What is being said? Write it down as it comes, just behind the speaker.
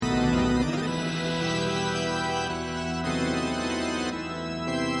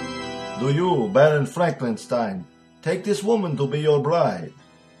Do you, Baron Frankenstein, take this woman to be your bride?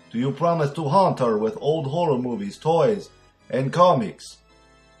 Do you promise to haunt her with old horror movies, toys, and comics?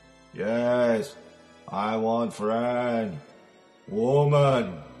 Yes, I want friend.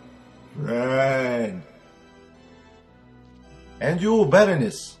 Woman. Friend. And you,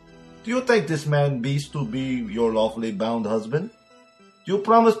 Baroness, do you take this man beast to be your lawfully bound husband? Do you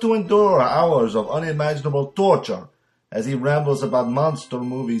promise to endure hours of unimaginable torture as he rambles about monster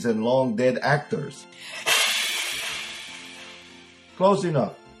movies and long-dead actors? Close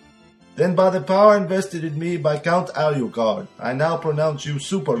enough. Then by the power invested in me by Count Alucard, I now pronounce you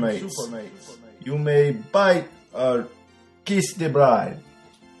supermates. You may bite or kiss the bride.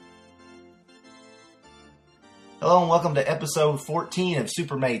 Hello and welcome to episode 14 of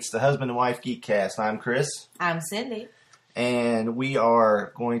Supermates, the husband and wife geekcast. I'm Chris. I'm Cindy. And we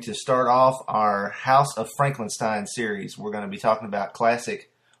are going to start off our House of Frankenstein series. We're going to be talking about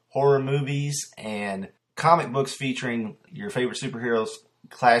classic horror movies and comic books featuring your favorite superheroes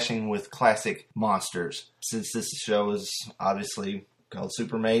clashing with classic monsters. Since this show is obviously called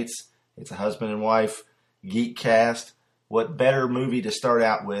Supermates, it's a husband and wife geekcast. What better movie to start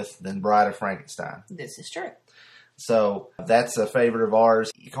out with than Bride of Frankenstein? This is true. So that's a favorite of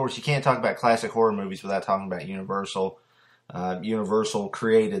ours. Of course, you can't talk about classic horror movies without talking about Universal. Universal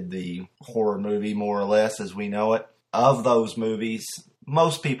created the horror movie more or less as we know it. Of those movies,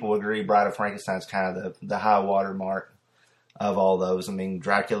 most people agree Bride of Frankenstein is kind of the high water mark of all those. I mean,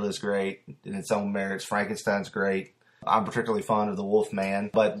 Dracula's great in its own merits. Frankenstein's great. I'm particularly fond of the Wolfman.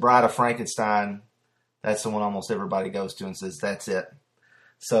 But Bride of Frankenstein, that's the one almost everybody goes to and says, that's it.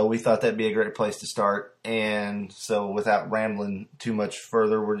 So we thought that'd be a great place to start. And so without rambling too much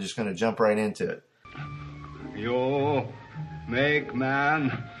further, we're just going to jump right into it. You make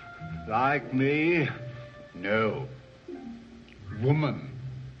man like me? No. Woman.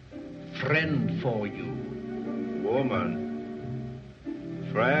 Friend for you. Woman.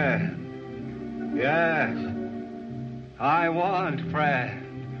 Friend. Yes. I want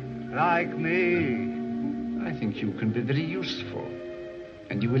friend like me. I think you can be very useful.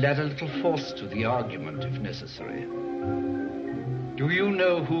 And you will add a little force to the argument if necessary. Do you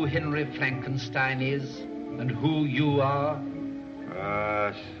know who Henry Frankenstein is and who you are?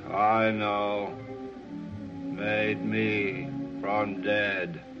 Yes, I know. Made me from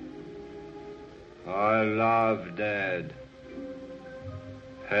dead. I love dead.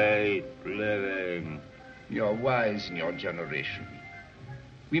 Hate living. You're wise in your generation.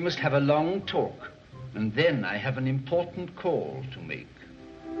 We must have a long talk, and then I have an important call to make.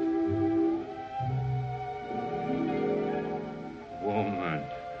 Woman.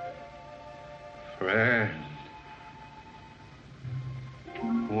 Friend.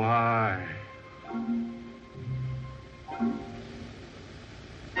 Why?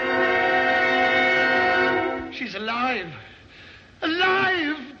 She's alive!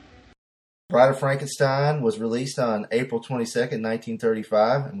 Alive! Bride of Frankenstein was released on April 22nd,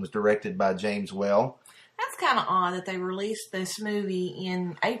 1935, and was directed by James Whale. That's kind of odd that they released this movie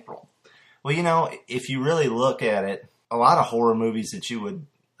in April. Well, you know, if you really look at it, a lot of horror movies that you would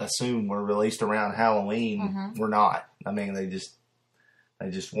assume were released around Halloween were not. I mean, they just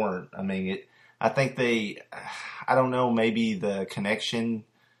weren't. I mean, I think I don't know, maybe the connection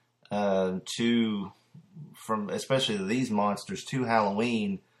from especially these monsters to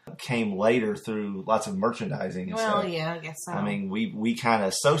Halloween came later through lots of merchandising and stuff. Well, yeah, I guess so. I mean, we kind of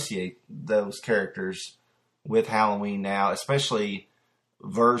associate those characters with Halloween now, especially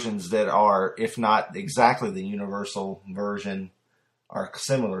versions that are, if not exactly the Universal version, are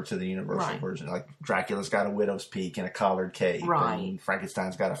similar to the Universal version. Like Dracula's got a widow's peak and a collared cape. Right. And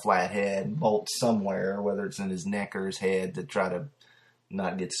Frankenstein's got a flat head and bolts somewhere, whether it's in his neck or his head, to try to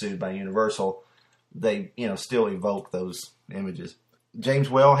not get sued by Universal. They, still evoke those images. James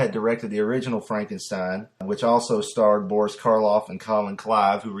Whale had directed the original Frankenstein, which also starred Boris Karloff and Colin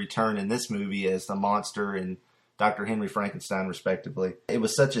Clive, who returned in this movie as the monster and Dr. Henry Frankenstein, respectively. It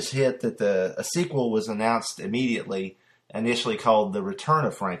was such a hit that a sequel was announced immediately, initially called The Return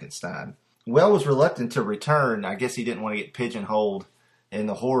of Frankenstein. Whale was reluctant to return. I guess he didn't want to get pigeonholed in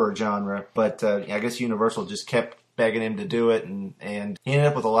the horror genre, but I guess Universal just kept begging him to do it, and he ended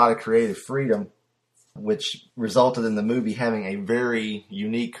up with a lot of creative freedom, which resulted in the movie having a very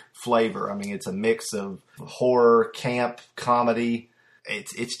unique flavor. I mean, it's a mix of horror, camp, comedy.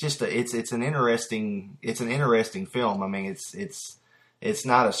 It's an interesting film. I mean, it's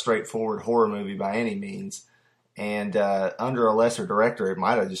not a straightforward horror movie by any means. And under a lesser director, it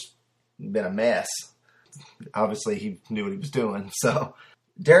might have just been a mess. Obviously, he knew what he was doing. So,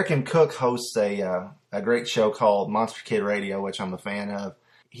 Derek and Cook hosts a great show called Monster Kid Radio, which I'm a fan of.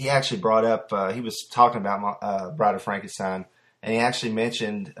 he actually brought up, he was talking about Bride of Frankenstein, and he actually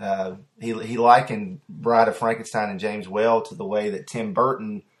mentioned, he likened Bride of Frankenstein and James Whale to the way that Tim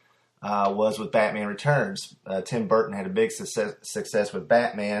Burton was with Batman Returns. Tim Burton had a big success with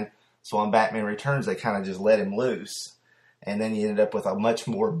Batman, so on Batman Returns they kind of just let him loose. And then you ended up with a much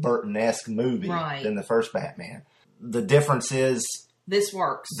more Burton-esque movie than the first Batman. The difference is... This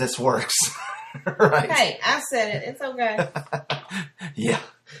works. Right. Hey, I said it. It's okay. Yeah,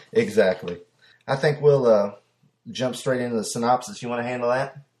 exactly. I think we'll jump straight into the synopsis. You want to handle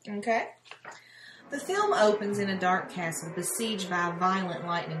that? Okay. The film opens in a dark castle besieged by a violent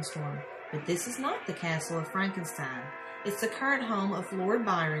lightning storm. But this is not the castle of Frankenstein. It's the current home of Lord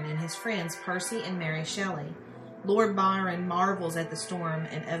Byron and his friends Percy and Mary Shelley. Lord Byron marvels at the storm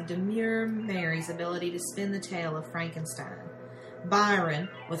and of demure Mary's ability to spin the tale of Frankenstein. Byron,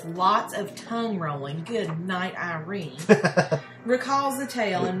 with lots of tongue rolling, good night Irene, recalls the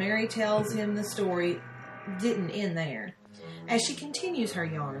tale, and Mary tells him the story didn't end there. As she continues her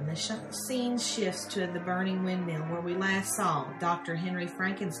yarn, the scene shifts to the burning windmill where we last saw Dr. Henry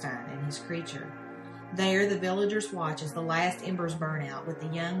Frankenstein and his creature. There, the villagers watch as the last embers burn out, with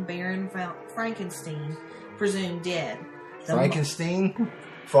the young Baron Frankenstein presumed dead. Frankenstein?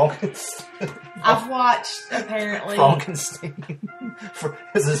 I've watched, apparently. Frankenstein.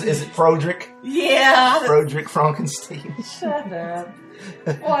 Is it Frodrick? Yeah. Frodrick Frankenstein. Shut up.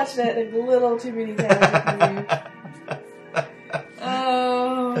 Watched that a little too many times.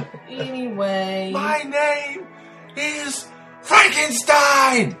 Oh, anyway. My name is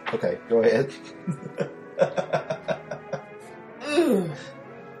Frankenstein! Okay, go ahead. Ooh.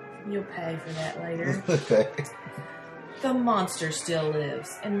 You'll pay for that later. Okay. The monster still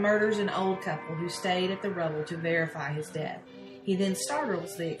lives and murders an old couple who stayed at the rubble to verify his death. He then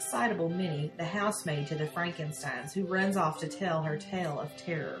startles the excitable Minnie, the housemaid to the Frankensteins, who runs off to tell her tale of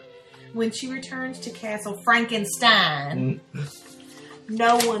terror. When she returns to Castle Frankenstein,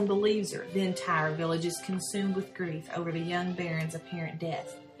 no one believes her. The entire village is consumed with grief over the young Baron's apparent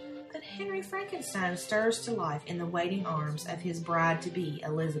death. But Henry Frankenstein stirs to life in the waiting arms of his bride-to-be,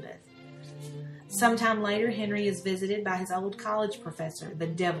 Elizabeth. Sometime later, Henry is visited by his old college professor, the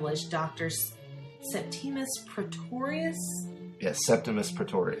devilish Dr. Septimus Pretorius. Yes, Septimus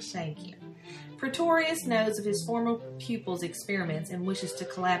Pretorius. Thank you. Pretorius knows of his former pupil's experiments and wishes to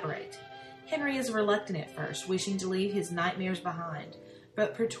collaborate. Henry is reluctant at first, wishing to leave his nightmares behind.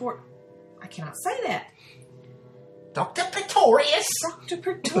 But I cannot say that. Dr. Pretorius! Dr.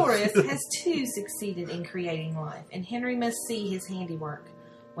 Pretorius has too succeeded in creating life, and Henry must see his handiwork.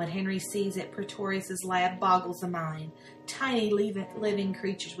 What Henry sees at Pretorius's lab boggles the mind. Tiny living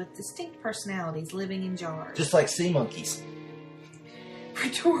creatures with distinct personalities living in jars. Just like sea monkeys.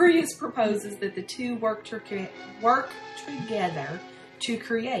 Pretorius proposes that the two work together to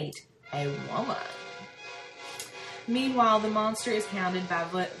create a woman. Meanwhile, the monster is hounded by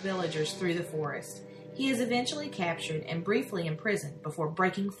villagers through the forest. He is eventually captured and briefly imprisoned before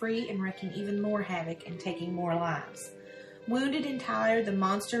breaking free and wreaking even more havoc and taking more lives. Wounded and tired, the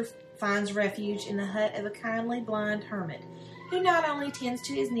monster finds refuge in the hut of a kindly blind hermit who not only tends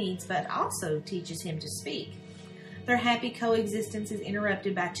to his needs but also teaches him to speak. Their happy coexistence is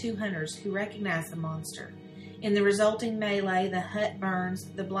interrupted by two hunters who recognize the monster. In the resulting melee, the hut burns,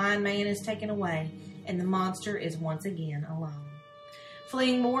 the blind man is taken away, and the monster is once again alone.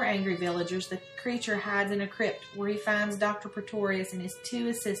 Fleeing more angry villagers, the creature hides in a crypt where he finds Dr. Pretorius and his two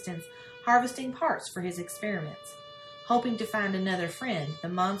assistants harvesting parts for his experiments. Hoping to find another friend, the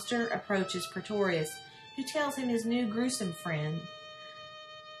monster approaches Pretorius, who tells his new gruesome friend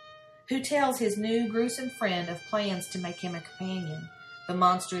of plans to make him a companion. The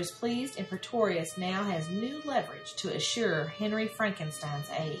monster is pleased, and Pretorius now has new leverage to assure Henry Frankenstein's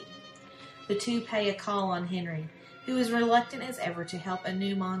aid. The two pay a call on Henry, who is reluctant as ever to help a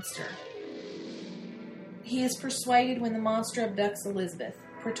new monster. He is persuaded when the monster abducts Elizabeth.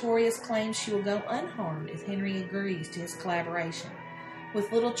 Pretorius claims she will go unharmed if Henry agrees to his collaboration.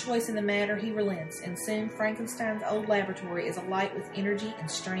 With little choice in the matter, he relents, and soon Frankenstein's old laboratory is alight with energy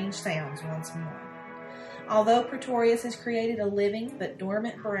and strange sounds once more. Although Pretorius has created a living but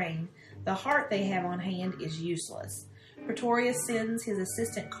dormant brain, the heart they have on hand is useless. Pretorius sends his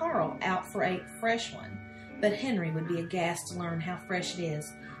assistant Carl out for a fresh one, but Henry would be aghast to learn how fresh it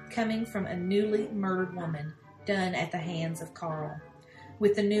is, coming from a newly murdered woman, done at the hands of Carl.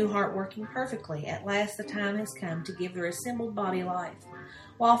 With the new heart working perfectly, at last the time has come to give their assembled body life.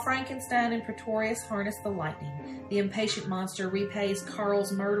 While Frankenstein and Pretorius harness the lightning, the impatient monster repays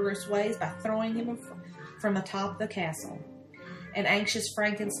Carl's murderous ways by throwing him from atop the castle. An anxious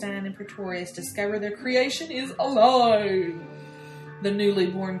Frankenstein and Pretorius discover their creation is alive. The newly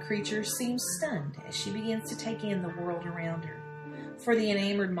born creature seems stunned as she begins to take in the world around her. For the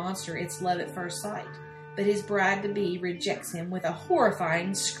enamored monster, it's love at first sight, but his bride-to-be rejects him with a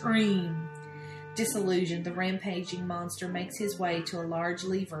horrifying scream. Disillusioned, the rampaging monster makes his way to a large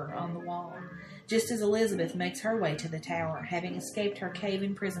lever on the wall, just as Elizabeth makes her way to the tower, having escaped her cave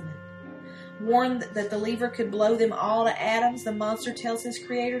imprisonment. Warned that the lever could blow them all to atoms, the monster tells his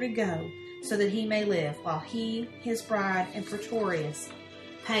creator to go, so that he may live, while he, his bride, and Pretorius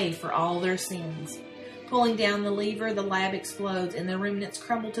pay for all their sins. Pulling down the lever, the lab explodes, and the remnants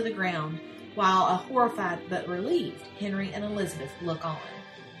crumble to the ground, while a horrified but relieved Henry and Elizabeth look on.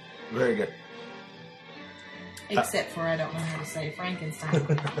 Very good. Except for I don't know how to say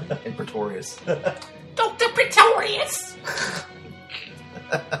Frankenstein. And Pretorius. Dr. Pretorius!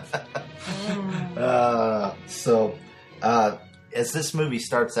 As this movie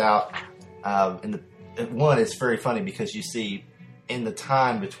starts out, it's very funny because you see in the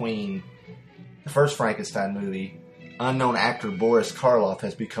time between the first Frankenstein movie, unknown actor Boris Karloff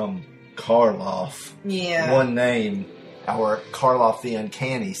has become Karloff. Yeah. One name, or Karloff the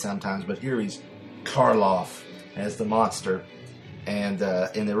Uncanny sometimes, but here he's Karloff as the monster. And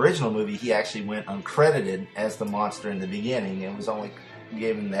in the original movie, he actually went uncredited as the monster in the beginning and was only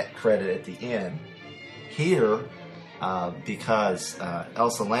given that credit at the end. Here, because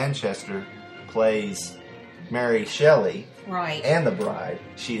Elsa Lanchester plays Mary Shelley, right, and the bride,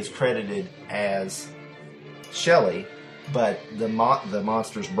 she is credited as Shelley, but the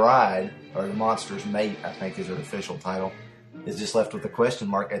monster's bride, or the monster's mate, I think is her official title, is just left with a question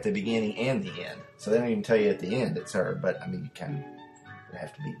mark at the beginning and the end. So they don't even tell you at the end it's her, but I mean, you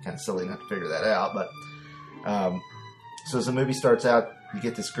have to be kind of silly not to figure that out. But so as the movie starts out, you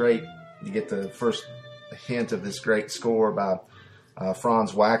get the first hint of this great score by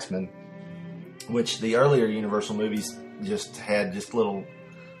Franz Waxman, which the earlier Universal movies just had just little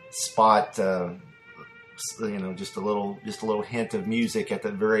spot, just a little hint of music at the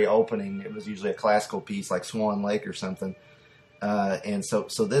very opening. It was usually a classical piece like Swan Lake or something. And so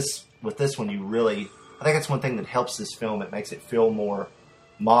with this one, I think that's one thing that helps this film. It makes it feel more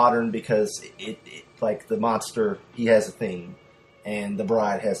modern because it like the monster, he has a theme, and the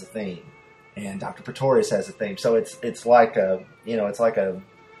bride has a theme, and Dr. Pretorius has a theme. So it's like a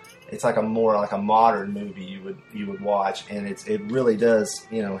more like a modern movie you would watch, and it really does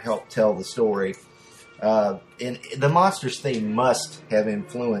help tell the story. And the monster's theme must have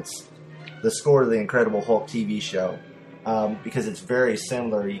influenced the score of the Incredible Hulk TV show, because it's very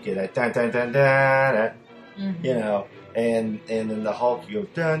similar. You get a dun dun dun dun, and then the Hulk, you go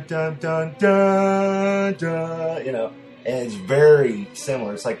dun dun dun dun dun, and it's very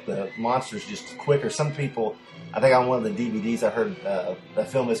similar. It's like the monster's just quicker. Some people, I think on one of the DVDs, I heard a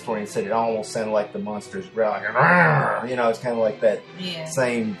film historian said it almost sounded like the monster's growling. It's kind of like that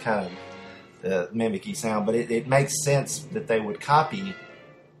same kind of mimicky sound. But it makes sense that they would copy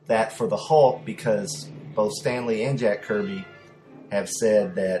that for the Hulk, because both Stanley and Jack Kirby have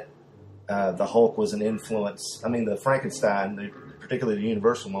said that the Hulk was an influence. I mean, the Frankenstein, particularly the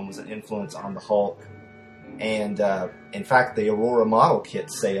Universal one, was an influence on the Hulk. And in fact, the Aurora model kit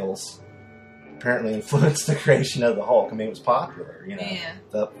sales apparently influenced the creation of the Hulk. I mean, it was popular, Yeah.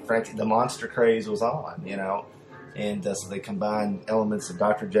 The monster craze was on, and so they combined elements of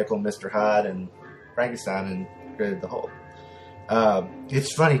Dr. Jekyll and Mr. Hyde and Frankenstein and created the Hulk.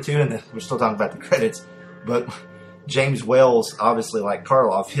 It's funny too, and we're still talking about the credits, but James Wells, obviously like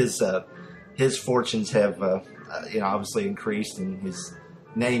Karloff, his fortunes have obviously increased, and his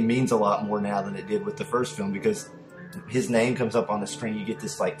name means a lot more now than it did with the first film, because his name comes up on the screen. You get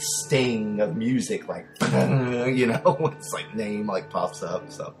this like sting of music, like it's like name like pops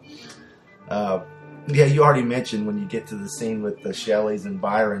up. So you already mentioned when you get to the scene with the Shelleys and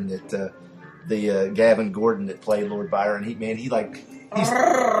Byron that the Gavin Gordon that played Lord Byron, he's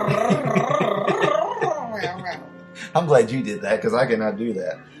I'm glad you did that, because I cannot do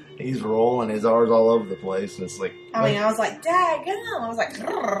that. He's rolling his R's all over the place, and it's like... I was like, daggum! I was like...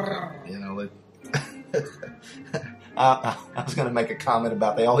 I was going to make a comment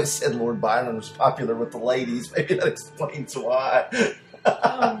about they always said Lord Byron was popular with the ladies. Maybe that explains why.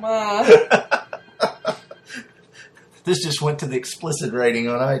 Oh, my. This just went to the explicit rating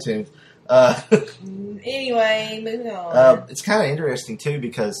on iTunes. Anyway, moving on. It's kind of interesting, too,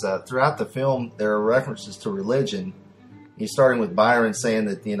 because throughout the film, there are references to religion. He's starting with Byron saying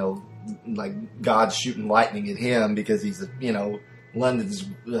that, like God's shooting lightning at him because he's, London's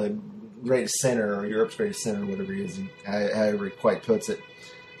greatest sinner, or Europe's greatest sinner, whatever he is, however he quite puts it.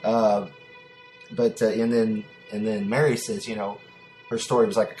 And then Mary says, her story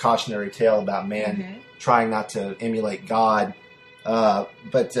was like a cautionary tale about man trying not to emulate God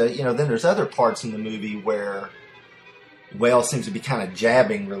But then there's other parts in the movie where Wells seems to be kind of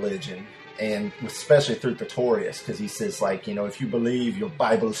jabbing religion, and especially through Pretorius, because he says, like, if you believe your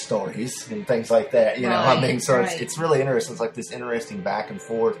Bible stories and things like that, it's really interesting. It's like this interesting back and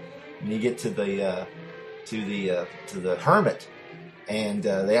forth. When you get to the hermit, and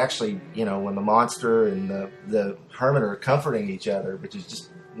they actually, when the monster and the hermit are comforting each other, which is just,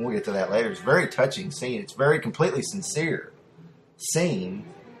 we'll get to that later. It's a very touching scene. It's very completely sincere scene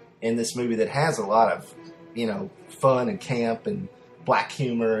in this movie that has a lot of, fun and camp and black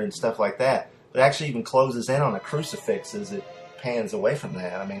humor and stuff like that. But it actually even closes in on a crucifix as it pans away from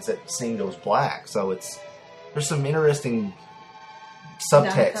that. I mean, as that scene goes black. So there's some interesting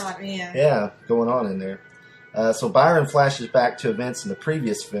subtext going on in there. So Byron flashes back to events in the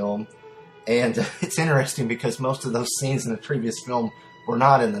previous film, and it's interesting because most of those scenes in the previous film were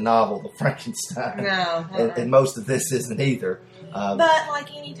not in the novel, The Frankenstein. No. And most of this isn't either. But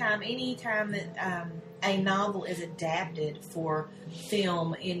like anytime that a novel is adapted for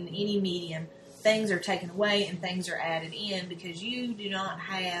film in any medium, things are taken away and things are added in because you do not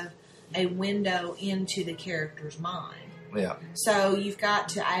have a window into the character's mind. Yeah. So you've got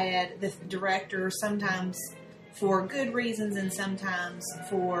to add the director sometimes for good reasons and sometimes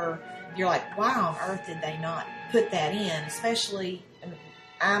for, you're like, why on earth did they not put that in? Especially,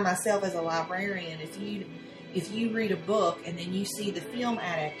 I myself as a librarian, if you read a book and then you see the film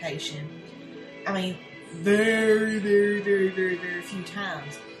adaptation, I mean, very, very, very, very, very few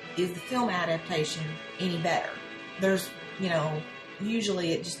times is the film adaptation any better. There's,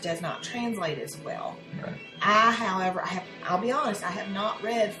 usually it just does not translate as well. Right. I'll be honest, I have not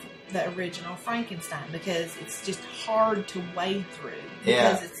read the original Frankenstein because it's just hard to wade through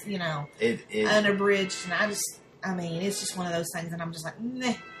because it's, unabridged, and it's just one of those things that I'm just like,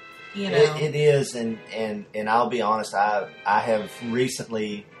 meh, It is, and I'll be honest, I have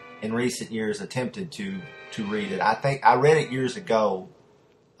recently, in recent years, attempted to read it. I think I read it years ago,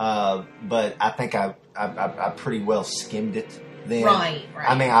 but I think I pretty well skimmed it then. Right.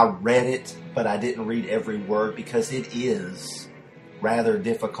 I mean, I read it, but I didn't read every word because it is rather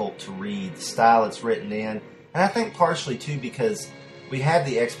difficult to read, the style it's written in. And I think partially, too, because we have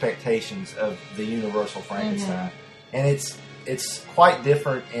the expectations of the Universal Frankenstein. Mm-hmm. And it's quite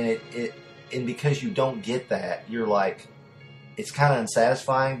different, and because you don't get that, you're like, it's kind of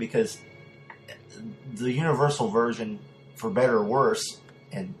unsatisfying because the Universal version, for better or worse,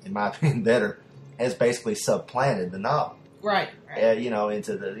 and in my opinion better, has basically supplanted the novel. Right.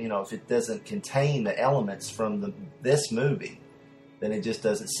 Into the, if it doesn't contain the elements from this movie, then it just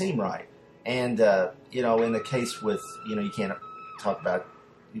doesn't seem right. And, in the case with, you can't talk about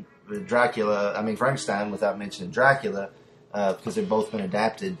Frankenstein without mentioning Dracula, because they've both been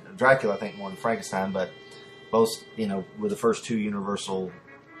adapted. Dracula, I think, more than Frankenstein, but both, were the first two Universal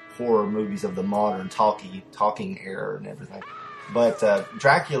horror movies of the modern talking era and everything. But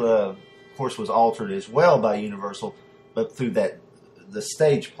Dracula, of course, was altered as well by Universal, but through the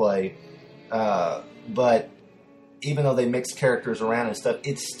stage play. But even though they mix characters around and stuff,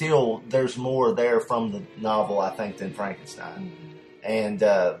 it's still, there's more there from the novel, I think, than Frankenstein. And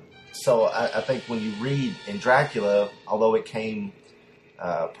so I think when you read in Dracula, although it came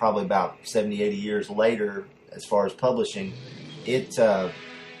probably about 70, 80 years later as far as publishing, it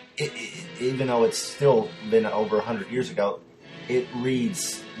even though it's still been over 100 years ago, it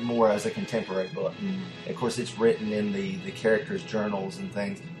reads more as a contemporary book. Mm-hmm. Of course, it's written in the characters' journals and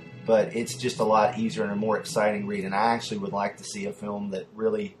things, but it's just a lot easier and a more exciting read. And I actually would like to see a film that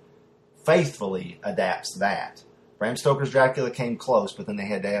really faithfully adapts that. Bram Stoker's Dracula came close, but then they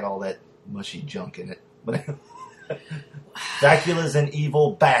had to add all that mushy junk in it. But Dracula's an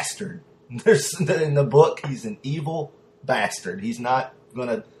evil bastard. In the book, he's an evil bastard. He's not going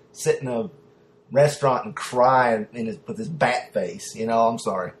to sit in a restaurant and cry with his bat face. I'm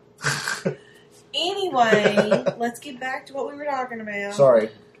sorry. Anyway, let's get back to what we were talking about. Sorry.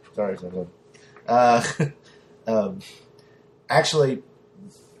 Actually,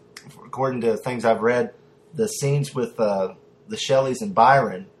 according to things I've read, the scenes with the Shelleys and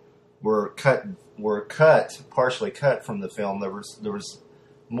Byron were partially cut from the film. There was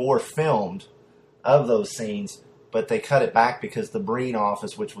more filmed of those scenes, but they cut it back because the Breen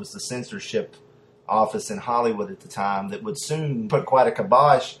office, which was the censorship office in Hollywood at the time, that would soon put quite a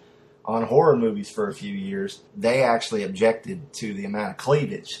kibosh on horror movies for a few years, they actually objected to the amount of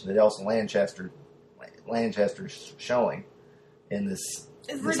cleavage that Elsa Lanchester's showing in this.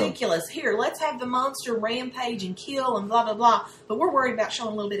 It's ridiculous. Here, let's have the monster rampage and kill and blah, blah, blah, but we're worried about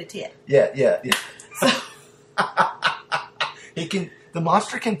showing a little bit of tit. Yeah. The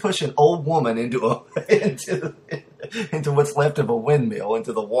monster can push an old woman into what's left of a windmill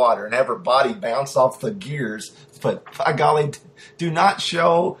into the water and have her body bounce off the gears. But by golly, do not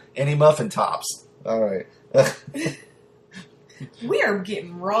show any muffin tops. All right. We are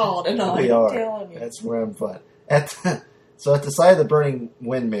getting raw tonight. We are. I'm telling you. That's where I'm fun. So at the site of the burning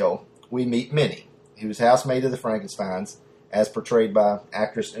windmill, we meet Minnie, who's housemaid of the Frankensteins, as portrayed by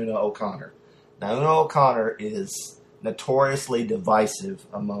actress Una O'Connor. Now, Una O'Connor is notoriously divisive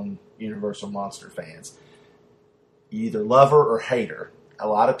among Universal Monster fans. You either love her or hate her. A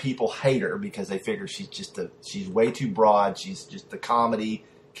lot of people hate her because they figure she's way too broad. She's just a comedy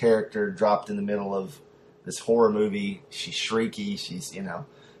character dropped in the middle of this horror movie. She's shrieky.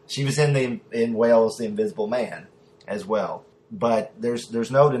 She was in Wales, The Invisible Man as well. But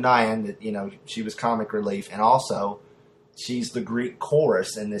there's no denying that, she was comic relief, and also she's the Greek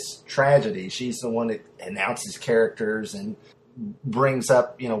chorus in this tragedy. She's the one that announces characters and brings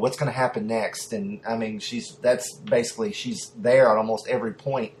up, what's going to happen next. And I mean, she's there at almost every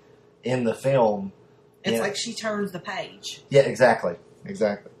point in the film. It's like she turns the page. Yeah, exactly.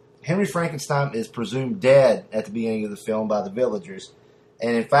 Henry Frankenstein is presumed dead at the beginning of the film by the villagers.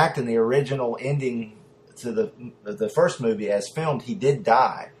 And in fact, in the original ending to the first movie as filmed, he did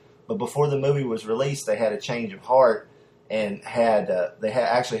die. But before the movie was released, they had a change of heart and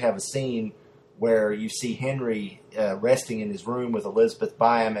actually have a scene where you see Henry resting in his room with Elizabeth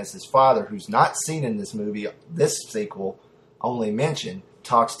by him as his father, who's not seen in this movie. This sequel, only mentioned,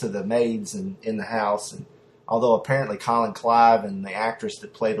 talks to the maids in the house. And although apparently Colin Clive and the actress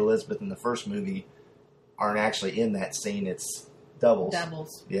that played Elizabeth in the first movie aren't actually in that scene, it's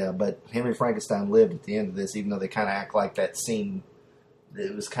doubles. Yeah, but Henry Frankenstein lived at the end of this, even though they kind of act like that scene,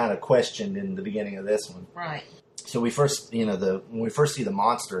 it was kind of questioned in the beginning of this one. Right. So when we first see the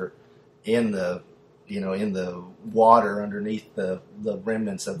monster in the water underneath the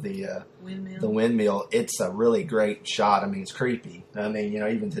remnants of the windmill, it's a really great shot. I mean, it's creepy. I mean,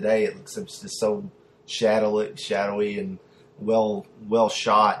 even today it looks just so shadowy and well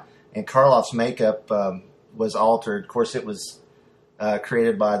shot. And Karloff's makeup was altered. Of course, it was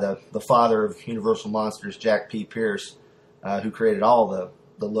created by the father of Universal Monsters, Jack P. Pierce, who created all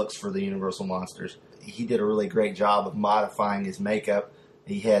the looks for the Universal Monsters. He did a really great job of modifying his makeup.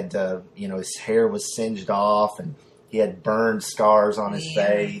 He had, his hair was singed off, and he had burned scars on his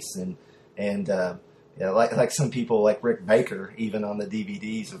face, and like some people, like Rick Baker, even on the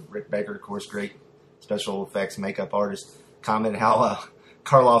DVDs of Rick Baker, of course, great special effects makeup artist, commented how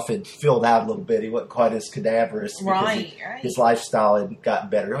Karloff had filled out a little bit. He wasn't quite as cadaverous. Right. His lifestyle had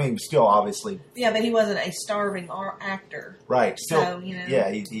gotten better. I mean, still obviously. Yeah, but he wasn't a starving actor. Right. Still, so, yeah,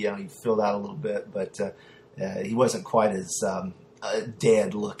 he filled out a little bit, but he wasn't quite as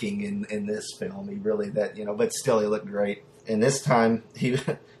dead looking in this film. He really but still he looked great. And this time,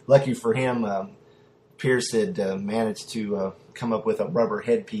 lucky for him, Pierce had managed to come up with a rubber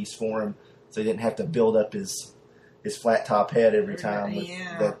headpiece for him, so he didn't have to build up his flat top head every time with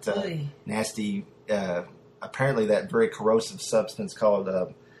that nasty, apparently that very corrosive substance called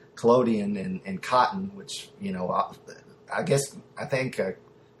collodion and cotton, which, I think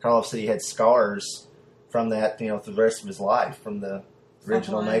Karloff said he had scars from that, through the rest of his life from the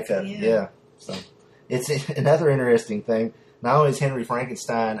original makeup. Yeah. So it's another interesting thing. Not only is Henry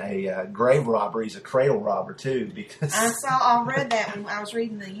Frankenstein a grave robber, he's a cradle robber too. Because I read that when I was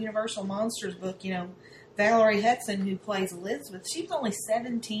reading the Universal Monsters book. Valerie Hudson, who plays Elizabeth, she was only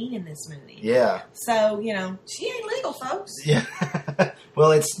 17 in this movie. Yeah. So she ain't legal, folks. Yeah.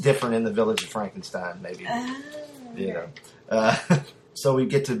 Well, it's different in the Village of Frankenstein, maybe. So we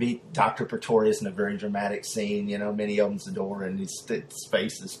get to meet Dr. Pretorius in a very dramatic scene. Minnie opens the door and his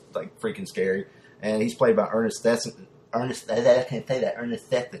face is like freaking scary. And he's played by Ernest Thesiger,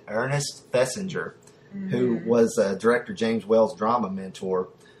 who was director James Whale's drama mentor.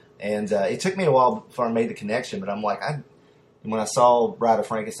 And it took me a while before I made the connection, but I'm like, when I saw Bride of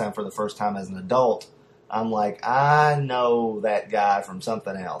Frankenstein for the first time as an adult, I'm like, I know that guy from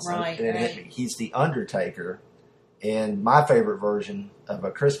something else. Right, and it hit me. He's the Undertaker in my favorite version of A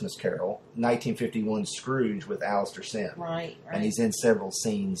Christmas Carol, 1951 Scrooge with Alistair Sim. Right. And he's in several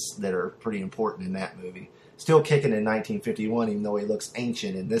scenes that are pretty important in that movie. Still kicking in 1951, even though he looks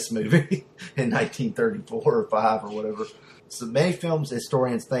ancient in this movie in 1934 or 5 or whatever. So many films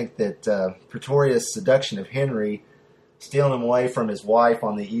historians think that Pretorius' seduction of Henry, stealing him away from his wife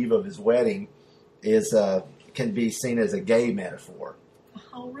on the eve of his wedding, can be seen as a gay metaphor.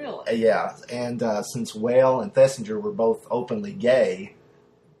 Oh, really? Yeah, and since Whale and Thesiger were both openly gay,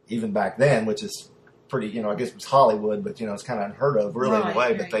 even back then, which is pretty, I guess it was Hollywood, but it's kind of unheard of, really, in a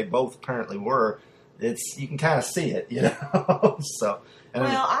way. But they both apparently were. you can kind of see it, you know. So, and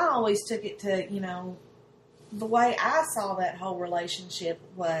well, I always took it to, you know, the way I saw that whole relationship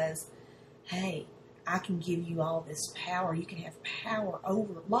was, hey, I can give you all this power. You can have power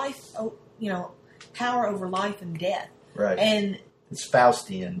over life, you know, power over life and death. right. And It's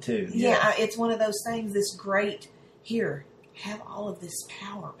Faustian too. yeah, it's one of those things. This great here, have all of this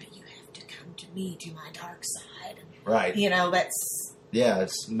power, but you have to come to me, to my dark side. And, right. you know, that's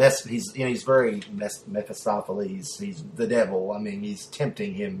He's very Mephistopheles. He's the devil. I mean, he's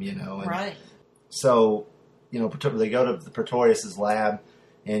tempting him, you know. And right. so, you know, they go to the Pretorius's lab,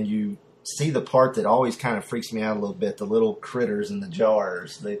 and you see the part that always kind of freaks me out a little bit: the little critters in the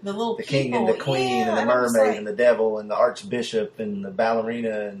jars, the little king people. and the queen and the I'm just mermaid like, and the devil and the archbishop and the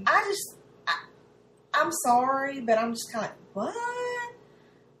ballerina. And I'm sorry, but I'm just kind of what?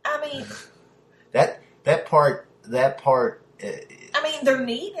 I mean, that part. I mean, they're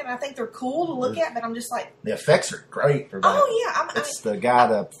neat and I think they're cool to look at, but I'm just like, the effects are great for that. oh yeah, It's the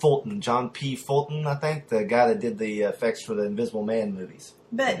guy, Fulton, John P. Fulton, I think, the guy that did the effects for the Invisible Man movies.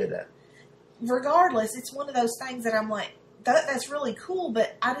 But he did that. Regardless, it's one of those things that I'm like, that's really cool,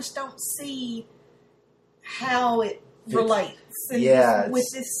 but I just don't see how it relates. And with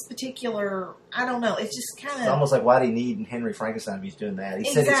this particular, I don't know. It's just kind of... It's almost like, why do you need Henry Frankenstein if he's doing that?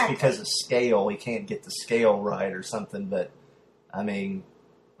 He said it's because of scale. He can't get the scale right or something, but, I mean,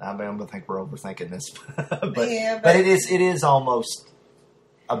 I think we're overthinking this. but it is almost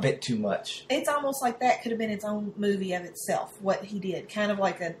a bit too much. It's almost like that could have been its own movie of itself, what he did. Kind of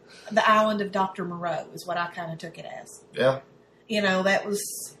like the Island of Dr. Moreau is what I kind of took it as. Yeah. You know, that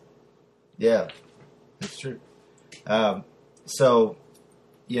was... Yeah, that's true. So,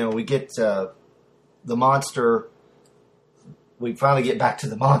 you know, we get the monster. We finally get back to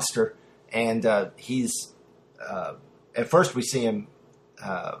the monster, and he's... at first we see him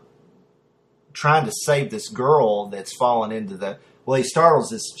trying to save this girl that's fallen into the... Well, he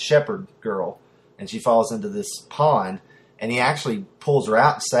startles this shepherd girl, and she falls into this pond, and he actually pulls her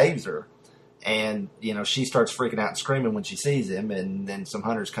out and saves her. And, you know, she starts freaking out and screaming when she sees him, and then some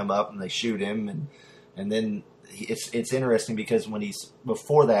hunters come up and they shoot him, and then it's interesting because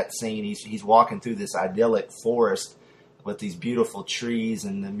before that scene, he's walking through this idyllic forest with these beautiful trees,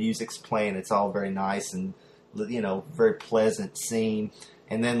 and the music's playing. It's all very nice and, you know, very pleasant scene.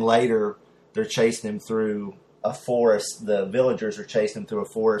 And then later, they're chasing him through a forest. The villagers are chasing him through a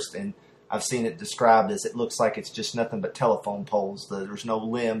forest, and I've seen it described as it looks like it's just nothing but telephone poles. There's no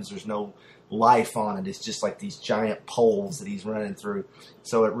limbs, there's no life on it. It's just like these giant poles that he's running through.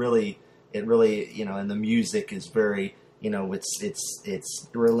 So it really, you know, and the music is very, you know, it's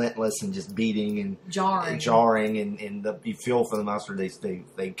relentless and just beating and jarring, and you feel for the monster.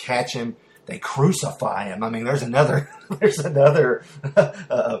 They catch him. They crucify him. I mean, there's another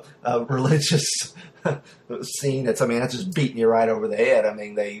religious scene that's just beating you right over the head. I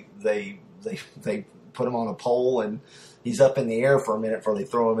mean, they put him on a pole, and he's up in the air for a minute before they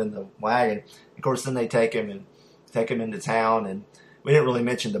throw him in the wagon. Of course, then they take him into town, and we didn't really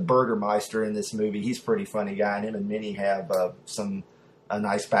mention the Burgermeister in this movie. He's a pretty funny guy, and him and Minnie have a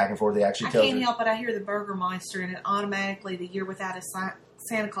nice back and forth. They actually I can't help it. I hear the Burgermeister, and it automatically, the year without a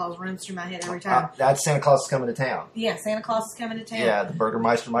Santa Claus runs through my head every time. That's Santa Claus is coming to town. Yeah, Santa Claus is coming to town. Yeah, the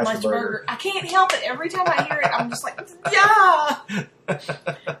Burgermeister Burger. I can't help it. Every time I hear it, I'm just like, yeah!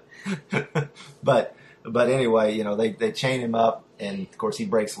 But anyway, you know, they chain him up, and of course he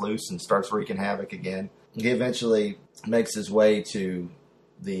breaks loose and starts wreaking havoc again. He eventually makes his way to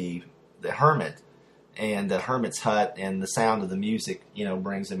the hermit, and the hermit's hut, and the sound of the music, you know,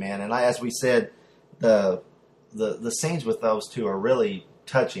 brings him in. And as we said, the scenes with those two are really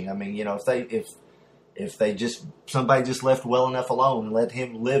touching. I mean, you know, if somebody just left well enough alone and let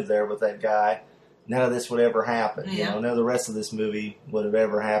him live there with that guy, none of this would ever happen. Yeah. You know, none of the rest of this movie would have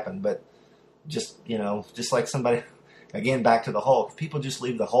ever happened. But just, you know, just like somebody, again, back to the Hulk, if people just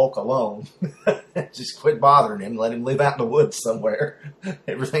leave the Hulk alone, just quit bothering him, let him live out in the woods somewhere,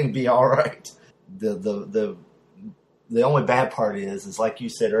 everything would be all right. The only bad part is like you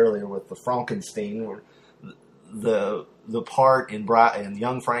said earlier with the Frankenstein, or the part in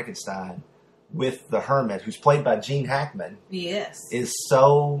Young Frankenstein with the hermit, who's played by Gene Hackman, yes, is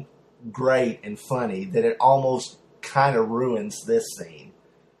so great and funny that it almost kind of ruins this scene,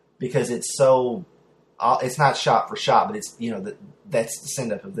 because it's so it's not shot for shot, but it's, you know, that's the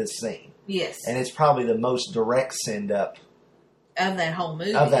send up of this scene. Yes, and it's probably the most direct send up of that whole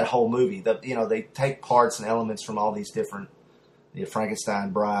movie. You know, they take parts and elements from all these different, the Frankenstein,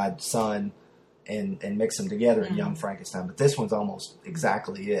 bride, son, and mix them together in Young Frankenstein. But this one's almost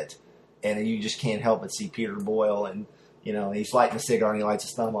exactly it. And you just can't help but see Peter Boyle, and, you know, he's lighting a cigar and he lights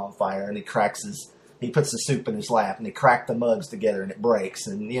his thumb on fire, and he cracks his he puts the soup in his lap, and they crack the mugs together, and it breaks,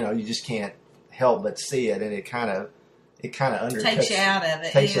 and you just can't help but see it, and it kind of undercuts, takes you out of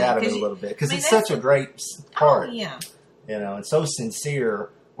it. Takes you out of it a little bit because it's such a great part. Oh, yeah. And so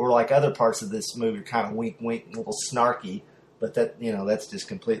sincere. Or like other parts of this movie are kind of wink, wink, a little snarky, but that that's just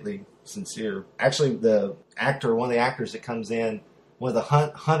completely sincere. Actually, one of the actors that comes in, one of the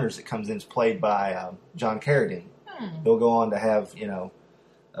hunters that comes in is played by John Carradine. He'll go on to have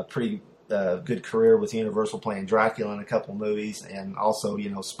a pretty good career with Universal, playing Dracula in a couple movies, and also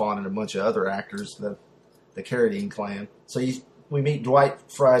spawning a bunch of other actors, the Carradine clan. So we meet Dwight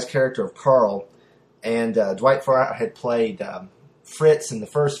Frye's character of Carl, and Dwight Frye had played Fritz in the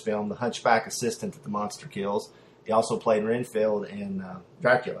first film, the hunchback assistant that the monster kills. He also played Renfield in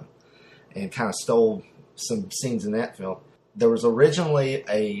Dracula, and kind of stole some scenes in that film. There was originally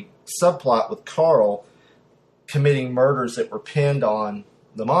a subplot with Carl committing murders that were pinned on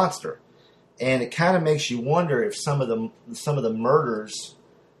the monster, and it kind of makes you wonder if some of the murders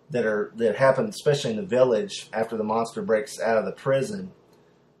that happened, especially in the village after the monster breaks out of the prison,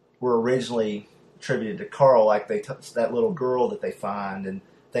 were originally attributed to Carl, like that little girl that they find, and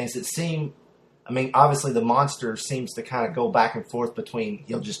things that seem. I mean, obviously the monster seems to kind of go back and forth between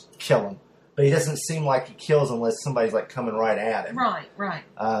he'll just kill him, but he doesn't seem like he kills unless somebody's like coming right at him. Right.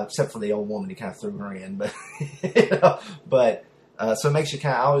 Except for the old woman, he kind of threw her in, but so it makes you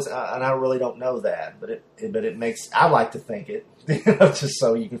kind of always, and I really don't know that, but it makes, I like to think it, just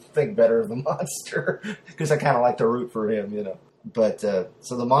so you can think better of the monster, because I kind of like to root for him, But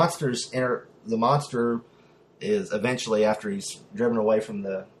so the monster is eventually, after he's driven away from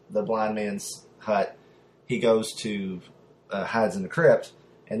the blind man's hut, he goes to hides in the crypt,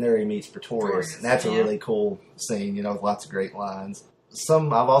 and there he meets Pretorius. And that's a really cool scene, with lots of great lines.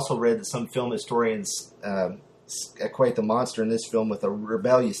 I've also read that some film historians equate the monster in this film with a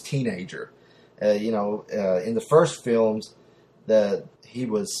rebellious teenager. In the first films, he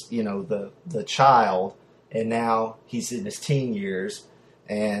was the child, and now he's in his teen years,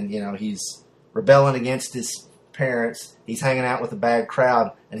 and he's rebelling against his parents. He's hanging out with a bad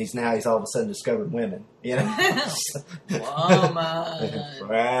crowd, and he's all of a sudden discovered women. Woman.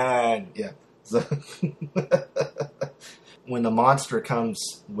 Right. Yeah. So when the monster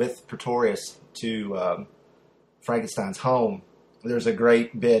comes with Pretorius to Frankenstein's home, there's a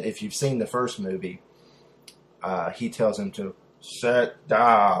great bit. If you've seen the first movie, he tells him to sit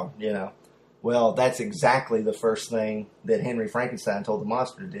down. Well, that's exactly the first thing that Henry Frankenstein told the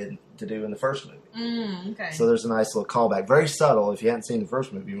monster to do in the first movie. Okay. So there's a nice little callback. Very subtle. If you hadn't seen the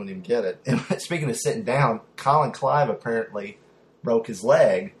first movie, you wouldn't even get it. And speaking of sitting down, Colin Clive apparently broke his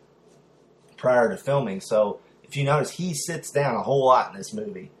leg prior to filming. So if you notice, he sits down a whole lot in this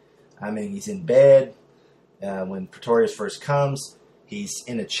movie. I mean, he's in bed. When Pretorius first comes, he's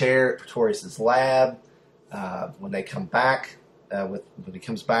in a chair at Pretorius's lab. When they come back, when he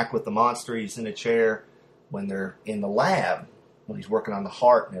comes back with the monster, he's in a chair. When they're in the lab, when he's working on the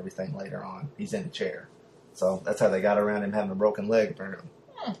heart and everything later on, he's in a chair. So that's how they got around him having a broken leg, apparently.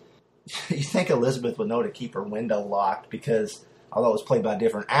 You think Elizabeth would know to keep her window locked because, although it was played by a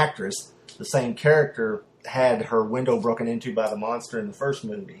different actress, the same character had her window broken into by the monster in the first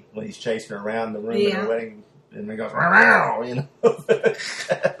movie when he's chasing her around the room in her wedding, and he goes, "Meow,"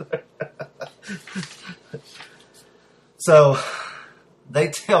 So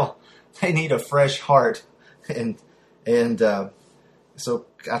they need a fresh heart, and so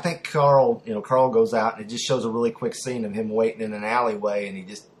I think Carl goes out, and it just shows a really quick scene of him waiting in an alleyway, and he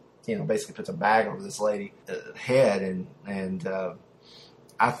just basically puts a bag over this lady's head, and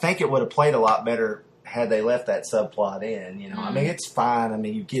I think it would have played a lot better had they left that subplot in. I mean, it's fine. I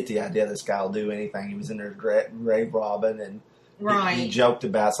mean, you get the idea this guy will do anything. He was in there grave robbing, and right. He joked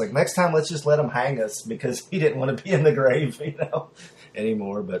about, it's like, next time let's just let him hang us, because he didn't want to be in the grave,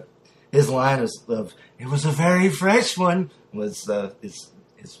 anymore. But his line of "It was a very fresh one" is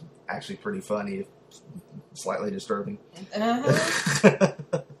actually pretty funny, slightly disturbing.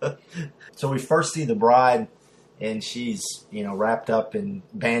 So we first see the bride, and she's wrapped up in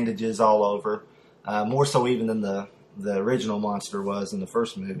bandages all over, more so even than the original monster was in the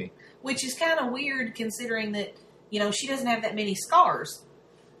first movie. Which is kind of weird considering that she doesn't have that many scars,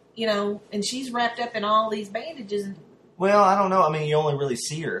 and she's wrapped up in all these bandages. Well, I don't know. I mean, you only really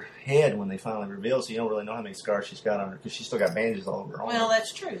see her head when they finally reveal, so you don't really know how many scars she's got on her, because she's still got bandages all over her arm. Well,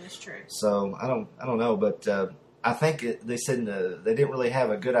 that's true. So I don't know, but I think they said they didn't really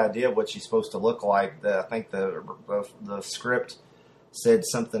have a good idea of what she's supposed to look like. I think the script said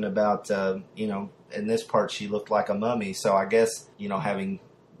something about in this part she looked like a mummy. So I guess having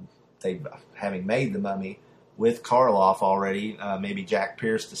made the mummy with Karloff already, maybe Jack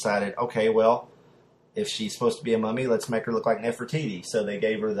Pierce decided, okay, well, if she's supposed to be a mummy, let's make her look like Nefertiti. So they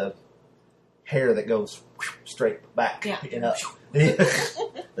gave her the hair that goes straight back. Yeah.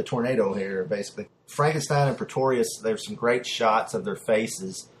 The tornado hair, basically. Frankenstein and Pretorius, there's some great shots of their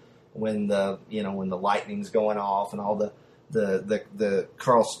faces when the lightning's going off and all the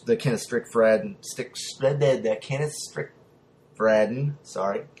Kenneth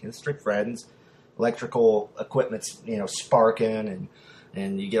Strickfradden's electrical equipment's, sparking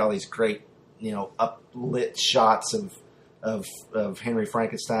and you get all these great, uplit shots of Henry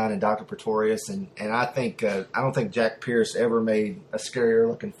Frankenstein and Dr. Pretorius, and I think I don't think Jack Pierce ever made a scarier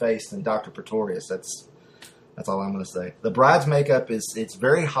looking face than Dr. Pretorius. That's all I'm going to say. The bride's makeup it's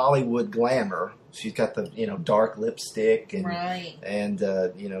very Hollywood glamour. She's got the dark lipstick and right. and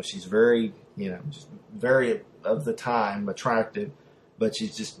she's very just very of the time attractive, but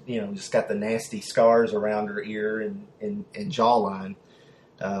she's just got the nasty scars around her ear and jawline.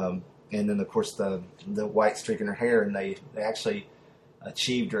 And then, of course, the white streak in her hair, and they actually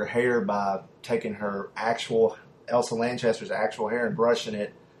achieved her hair by taking her Elsa Lanchester's actual hair and brushing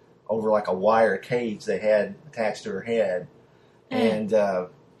it over like a wire cage they had attached to her head. And I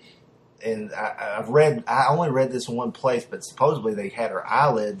only read this in one place, but supposedly they had her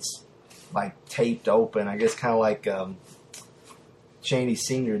eyelids like taped open, I guess kind of like Chaney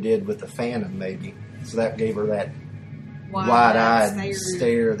Sr. did with the Phantom, maybe. So that gave her that wide-eyed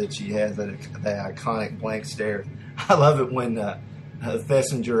stare that she has, that iconic blank stare. I love it when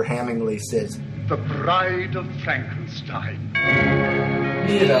Thesiger Hammingly says, "The Bride of Frankenstein."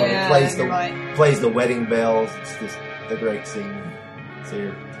 Plays the wedding bells. It's just the great scene.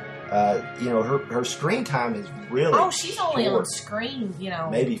 So, her screen time is really she's only short. on screen,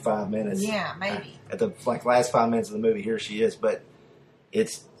 maybe 5 minutes. Yeah, maybe. At the last 5 minutes of the movie, here she is, but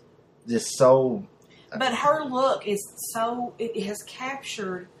it's just so. But her look is it has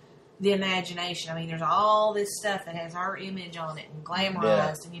captured the imagination. I mean, there's all this stuff that has her image on it and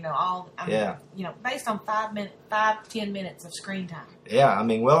glamorized and, based on 5-10 minutes of screen time. Yeah, I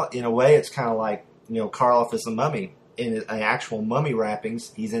mean, well, in a way, it's kind of like, Karloff is a mummy. In an actual mummy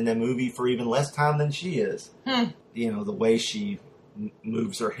wrappings, he's in the movie for even less time than she is. The way she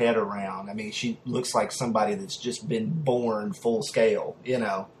moves her head around. I mean, she looks like somebody that's just been born full scale,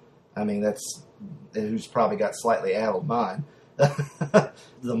 I mean, who's probably got slightly addled mind.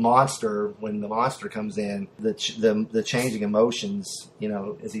 The monster, when the monster comes in, the changing emotions,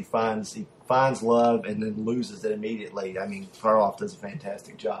 as he finds love and then loses it immediately. I mean, Karloff does a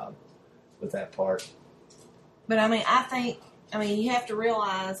fantastic job with that part. But I mean, you have to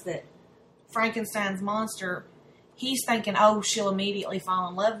realize that Frankenstein's monster, he's thinking, she'll immediately fall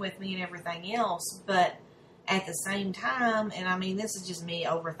in love with me and everything else, but at the same time, and I mean, this is just me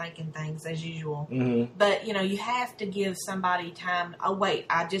overthinking things as usual, but, you have to give somebody time. Oh, wait,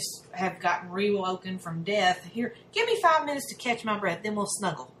 I just have gotten rewoken from death. Here, give me 5 minutes to catch my breath, then we'll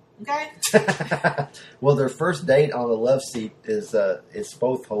snuggle, okay? Well, their first date on the love seat is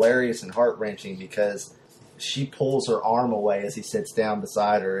both hilarious and heart-wrenching because she pulls her arm away as he sits down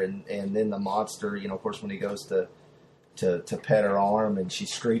beside her, and then the monster, of course, when he goes to pet her arm, and she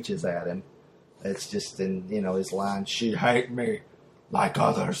screeches at him. It's just in, his line, "She hate me like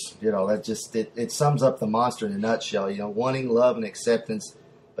others." That just, it sums up the monster in a nutshell. Wanting love and acceptance,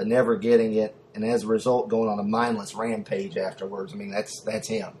 but never getting it, and as a result, going on a mindless rampage afterwards. I mean, that's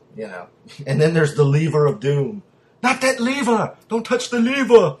him, And then there's the lever of doom. Not that lever! Don't touch the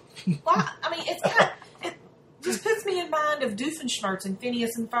lever! Well, I mean, it just puts me in mind of Doofenshmirtz and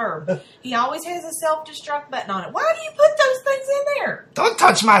Phineas and Ferb. He always has a self-destruct button on it. Why do you put those things in there? Don't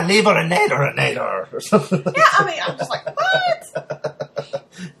touch my lever-nator, or something. Yeah, I mean, I'm just like,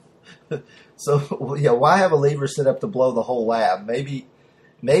 what? So, why have a lever set up to blow the whole lab? Maybe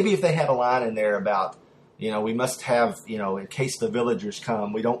if they had a line in there about, we must have, in case the villagers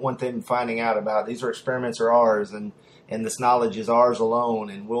come, we don't want them finding out about these experiments are ours, and this knowledge is ours alone,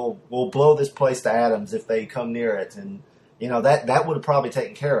 and we'll blow this place to atoms if they come near it, and that would have probably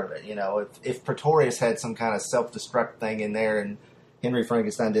taken care of it. If Pretorius had some kind of self-destruct thing in there, and Henry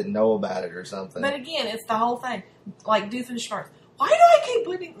Frankenstein didn't know about it or something. But again, it's the whole thing, like Doofenshmirtz. Why do I keep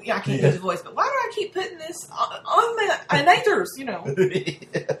putting? I can't do the voice, but why do I keep putting this on my nators?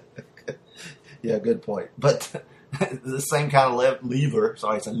 Yeah, good point. But the same kind of lever.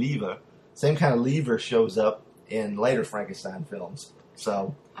 Sorry, it's a lever. Same kind of lever shows up in later Frankenstein films.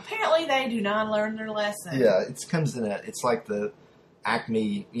 So apparently they do not learn their lesson. Yeah, it's like the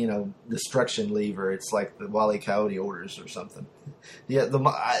Acme, destruction lever. It's like the Wile E. Coyote orders or something. Yeah,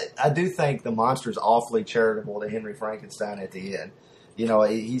 I do think the monster's awfully charitable to Henry Frankenstein at the end.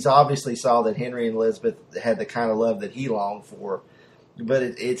 He's obviously saw that Henry and Elizabeth had the kind of love that he longed for, But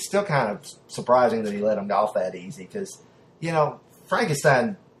it's still kind of surprising that he let him off that easy because,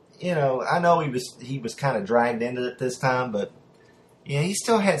 Frankenstein, I know he was kind of dragged into it this time, but he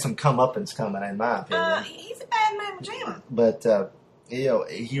still had some comeuppance coming, in my opinion. He's a bad man pajama. But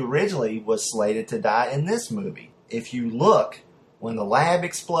he originally was slated to die in this movie. If you look, when the lab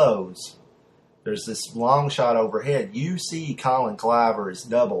explodes, there's this long shot overhead. You see Colin Clive or his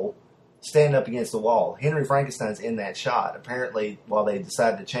double stand up against the wall. Henry Frankenstein's in that shot. Apparently, while they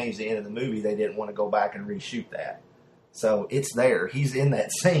decided to change the end of the movie, they didn't want to go back and reshoot that. So it's there. He's in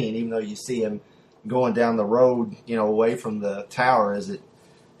that scene, even though you see him going down the road, away from the tower as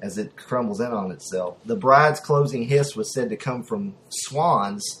it crumbles in on itself. The bride's closing hiss was said to come from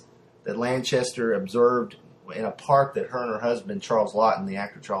swans that Lanchester observed in a park that her and her husband, Charles Laughton, the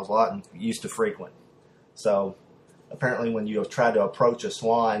actor Charles Laughton, used to frequent. So apparently when you tried to approach a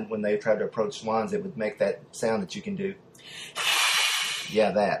swan, when they tried to approach swans, it would make that sound that you can do.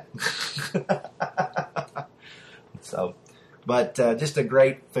 Yeah, that. So, but just a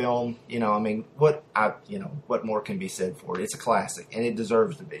great film. What more can be said for it? It's a classic, and it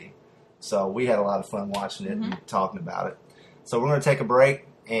deserves to be. So we had a lot of fun watching it and talking about it. So we're going to take a break,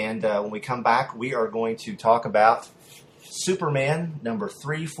 and when we come back, we are going to talk about Superman number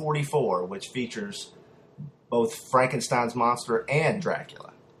 344, which features both Frankenstein's monster and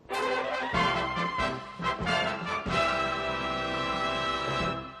Dracula.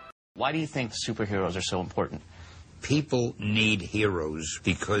 Why do you think superheroes are so important? People need heroes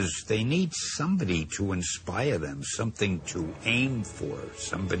because they need somebody to inspire them, something to aim for,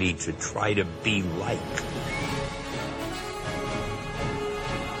 somebody to try to be like.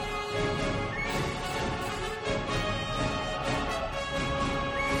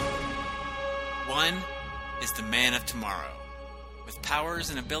 One is the man of tomorrow, with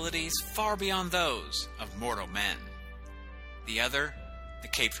powers and abilities far beyond those of mortal men. The other, the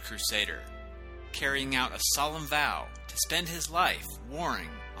Caped Crusader, carrying out a solemn vow to spend his life warring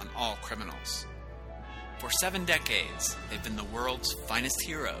on all criminals. For 7 decades, they've been the world's finest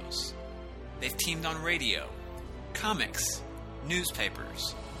heroes. They've teamed on radio, comics,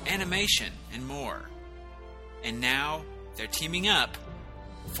 newspapers, animation, and more. And now, they're teaming up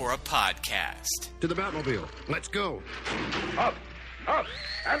for a podcast. To the Batmobile. Let's go. Up,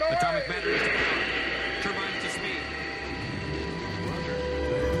 and away! Atomic batteries to power. Turbines to speed.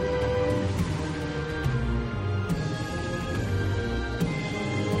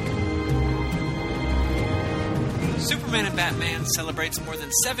 Superman and Batman celebrates more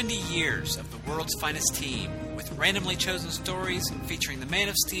than 70 years of the world's finest team, with randomly chosen stories featuring the Man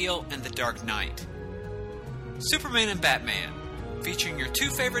of Steel and the Dark Knight. Superman and Batman, featuring your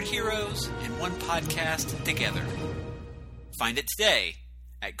 2 favorite heroes in one podcast together. Find it today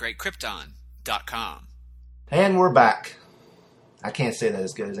at greatkrypton.com. And we're back. I can't say that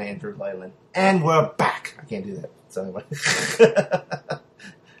as good as Andrew Leyland. And we're back. I can't do that. So anyway.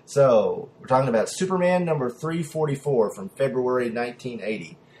 So, we're talking about Superman number 344 from February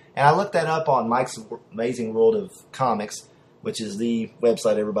 1980. And I looked that up on Mike's Amazing World of Comics, which is the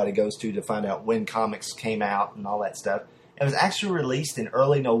website everybody goes to find out when comics came out and all that stuff. It was actually released in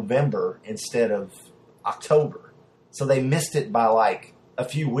early November instead of October. So they missed it by like a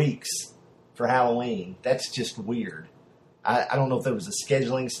few weeks for Halloween. That's just weird. I don't know if there was a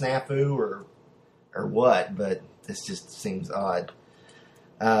scheduling snafu or what, but this just seems odd.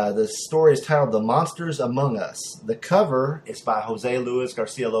 The story is titled The Monsters Among Us. The cover is by Jose Luis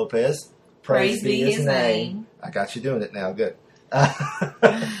Garcia Lopez. Praise be his name. I got you doing it now. Good.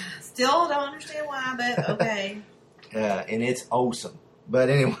 Still don't understand why, but okay. And it's awesome. But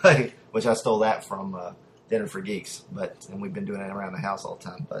anyway, which I stole that from Dinner for Geeks. And we've been doing it around the house all the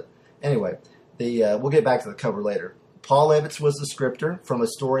time. But anyway, we'll get back to the cover later. Paul Evitz was the scripter from a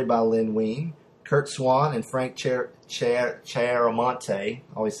story by Len Wein. Kurt Swan and Frank Chiaramonte, I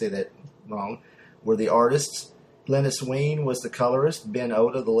always say that wrong, were the artists. Glynis Wein was the colorist, Ben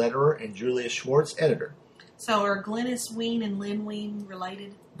Oda the letterer, and Julia Schwartz editor. So are Glynis Wein and Len Wein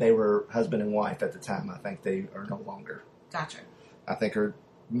related? They were husband and wife at the time. I think they are no longer. Gotcha. I think her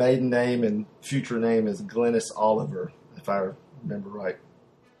maiden name and future name is Glynis Oliver, if I remember right.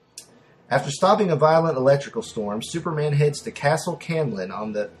 After stopping a violent electrical storm, Superman heads to Castle Camlin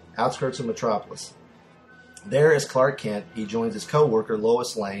on the outskirts of Metropolis. There, as Clark Kent, he joins his co-worker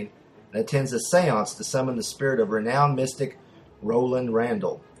Lois Lane and attends a seance to summon the spirit of renowned mystic Roland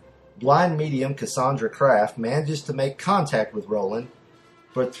Randall. Blind medium Cassandra Kraft manages to make contact with Roland,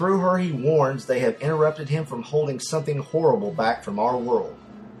 but through her he warns they have interrupted him from holding something horrible back from our world.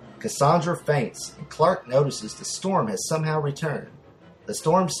 Cassandra faints, and Clark notices the storm has somehow returned. The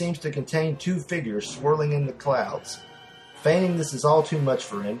storm seems to contain 2 figures swirling in the clouds. Feigning this is all too much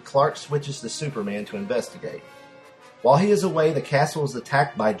for him, Clark switches to Superman to investigate. While he is away, the castle is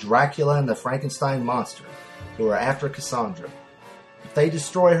attacked by Dracula and the Frankenstein monster, who are after Cassandra. If they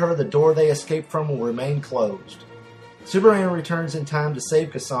destroy her, the door they escaped from will remain closed. Superman returns in time to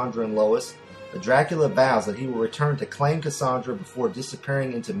save Cassandra and Lois, but Dracula vows that he will return to claim Cassandra before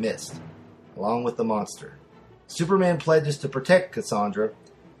disappearing into mist, along with the monster. Superman pledges to protect Cassandra,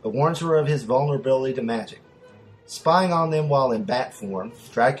 but warns her of his vulnerability to magic. Spying on them while in bat form,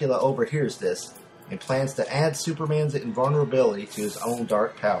 Dracula overhears this and plans to add Superman's invulnerability to his own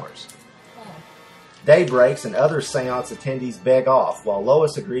dark powers. Day breaks and other seance attendees beg off, while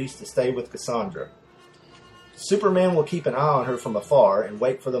Lois agrees to stay with Cassandra. Superman will keep an eye on her from afar and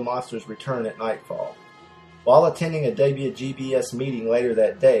wait for the monster's return at nightfall. While attending a WGBS meeting later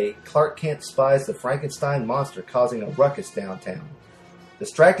that day, Clark Kent spies the Frankenstein monster causing a ruckus downtown.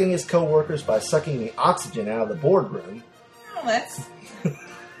 Distracting his co-workers by sucking the oxygen out of the boardroom. Oh, that's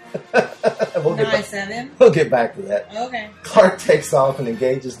we'll nice of him. We'll get back to that. Okay. Clark takes off and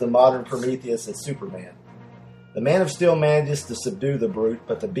engages the modern Prometheus as Superman. The Man of Steel manages to subdue the brute,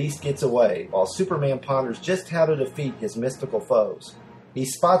 but the beast gets away, while Superman ponders just how to defeat his mystical foes. He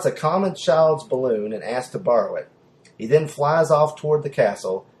spots a common child's balloon and asks to borrow it. He then flies off toward the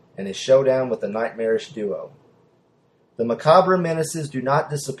castle and is showdown with the nightmarish duo. The macabre menaces do not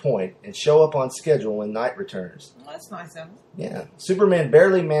disappoint and show up on schedule when night returns. Well, that's nice of him. Yeah. Superman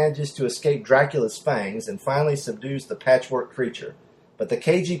barely manages to escape Dracula's fangs and finally subdues the patchwork creature. But the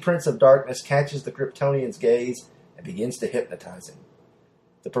cagey Prince of Darkness catches the Kryptonian's gaze and begins to hypnotize him.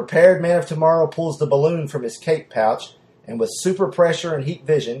 The prepared Man of Tomorrow pulls the balloon from his cape pouch and with super pressure and heat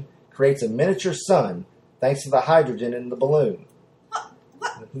vision creates a miniature sun thanks to the hydrogen in the balloon.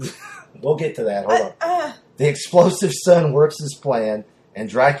 What? We'll get to that. Hold on. The explosive sun works his plan, and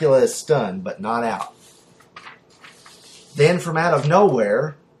Dracula is stunned, but not out. Then from out of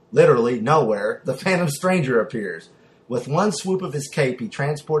nowhere, literally nowhere, the Phantom Stranger appears. With one swoop of his cape, he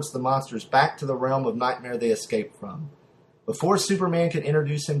transports the monsters back to the realm of nightmare they escaped from. Before Superman can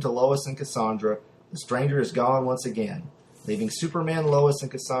introduce him to Lois and Cassandra, the Stranger is gone once again, leaving Superman, Lois, and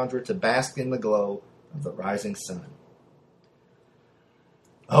Cassandra to bask in the glow of the rising sun.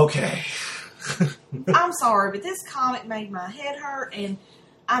 Okay. I'm sorry, but this comic made my head hurt, and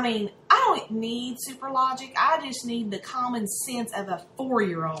I mean, I don't need super logic. I just need the common sense of a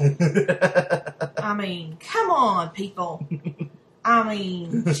 4-year-old. I mean, come on, people. I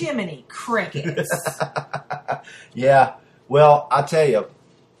mean, Jiminy Crickets. Yeah, well, I'll tell you,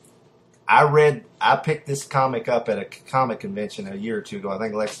 I picked this comic up at a comic convention a year or two ago. I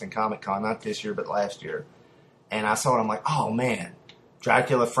think Lexington Comic Con, not this year, but last year. And I saw it, I'm like, oh man,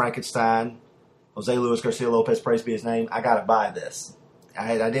 Dracula, Frankenstein, Jose Luis Garcia Lopez, praise be his name. I got to buy this.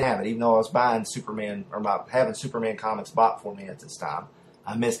 I didn't have it, even though I was buying Superman, or having Superman comics bought for me at this time.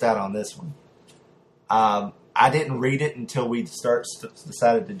 I missed out on this one. I didn't read it until we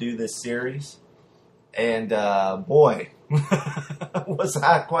decided to do this series. And boy, was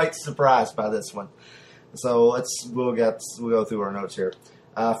I quite surprised by this one. So we'll go through our notes here.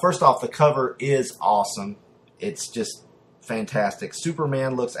 First off, the cover is awesome. It's just fantastic.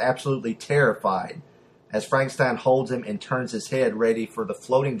 Superman looks absolutely terrified as Frankenstein holds him and turns his head ready for the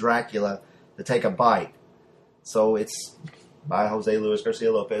floating Dracula to take a bite. So it's by Jose Luis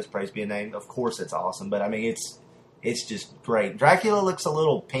Garcia Lopez, praise be his name. Of course it's awesome, but I mean it's just great. Dracula looks a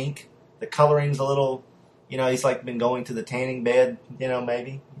little pink. The coloring's a little, he's like been going to the tanning bed,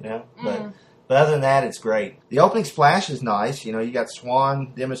 maybe, but other than that, it's great. The opening splash is nice. You got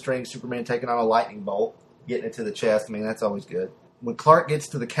Swan demonstrating Superman taking on a lightning bolt, getting it to the chest. I mean, that's always good. When Clark gets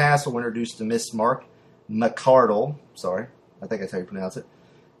to the castle, we're introduced to Miss McCardle, sorry, I think that's how you pronounce it,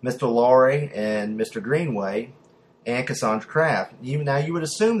 Mr. Lowry and Mr. Greenway, and Cassandra Kraft. Now, you would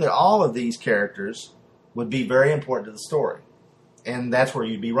assume that all of these characters would be very important to the story, and that's where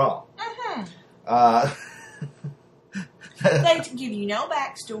you'd be wrong. They give you no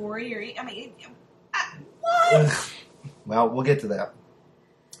backstory, what? Well, we'll get to that.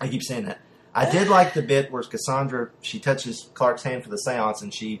 I keep saying that. I did like the bit where Cassandra, she touches Clark's hand for the seance,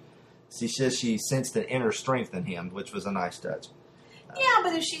 and she says she sensed an inner strength in him, which was a nice touch. Yeah,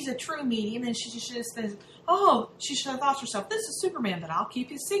 but if she's a true medium, then she just says, she should have thought to herself, this is Superman, but I'll keep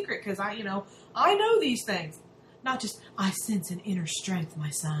his secret because I know these things. Not just, I sense an inner strength, my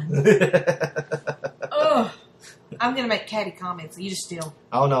son. Ugh. I'm going to make catty comments. You just still.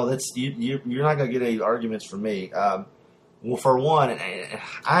 Oh, no, you're not going to get any arguments from me. Well, for one, I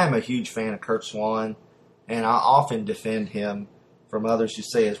am a huge fan of Kurt Swan, and I often defend him from others who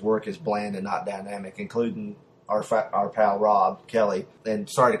say his work is bland and not dynamic, including our pal Rob Kelly. And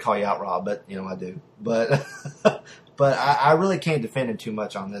sorry to call you out, Rob, but I do. But but I really can't defend him too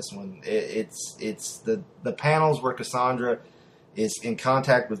much on this one. It's the panels where Cassandra is in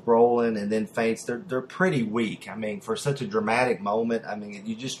contact with Brolin and then faints. They're pretty weak. I mean, for such a dramatic moment, I mean,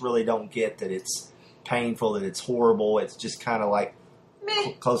 you just really don't get that it's painful, that it's horrible. It's just kind of like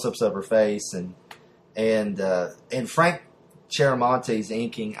close-ups of her face and Frank Chiaramonte's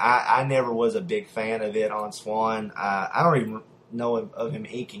inking. I never was a big fan of it on Swan. I don't even know of him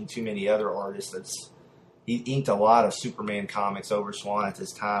inking too many other artists. He inked a lot of Superman comics over Swan at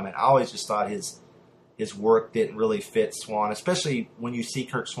this time, and I always just thought his work didn't really fit Swan, especially when you see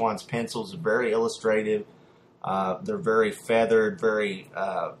Kirk Swan's pencils. They're very illustrative. They're very feathered, very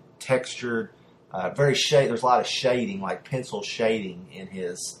textured, very shade. There's a lot of shading, like pencil shading in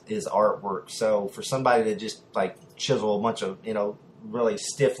his artwork. So for somebody to just like chisel a bunch of really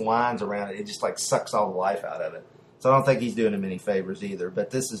stiff lines around it, it just like sucks all the life out of it. So I don't think he's doing him any favors either. But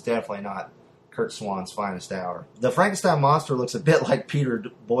this is definitely not Kurt Swan's finest hour. The Frankenstein monster looks a bit like Peter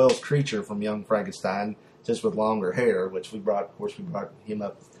Boyle's creature from Young Frankenstein, just with longer hair, which we brought him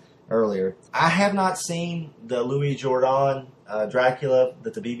up earlier. I have not seen the Louis Jourdan Dracula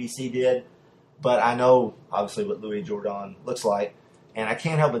that the BBC did, but I know obviously what Louis Jourdan looks like, and I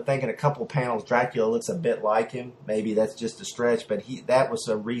can't help but think in a couple panels Dracula looks a bit like him. Maybe that's just a stretch, but that was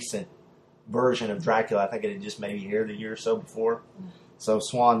a recent version of Dracula. I think it had just maybe aired a year or so before. So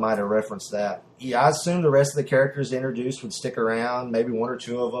Swan might have referenced that. Yeah, I assume the rest of the characters introduced would stick around. Maybe one or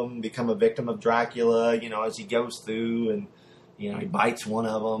two of them become a victim of Dracula, as he goes through and, he bites one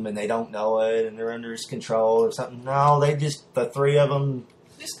of them and they don't know it and they're under his control or something. No, the three of them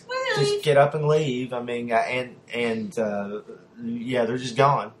just get up and leave. I mean, they're just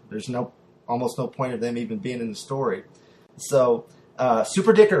gone. There's almost no point of them even being in the story. So,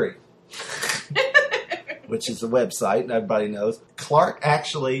 Super Dickery. Which is a website, and everybody knows. Clark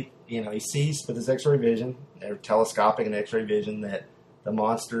actually, he sees with his X-ray vision, or telescopic and X-ray vision, that the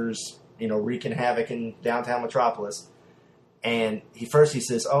monsters, wreaking havoc in downtown Metropolis. And he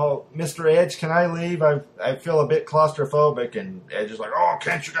says, "Oh, Mr. Edge, can I leave? I feel a bit claustrophobic." And Edge is like, "Oh,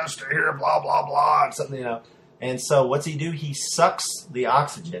 can't you just stay here? Blah blah blah," and something, And so what's he do? He sucks the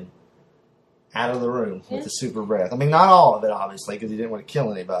oxygen out of the room with the super breath. I mean, not all of it, obviously, because he didn't want to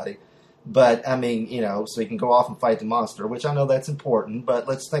kill anybody. But, I mean, so he can go off and fight the monster, which I know that's important, but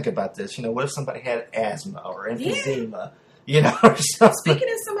let's think about this. What if somebody had asthma or emphysema, or something? Speaking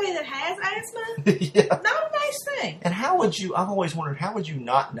of somebody that has asthma, not a nice thing. And I've always wondered, how would you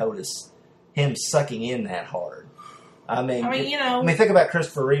not notice him sucking in that hard? I mean, think about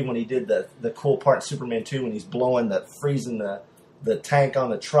Christopher Reeve when he did the cool part in Superman 2 when he's freezing the tank on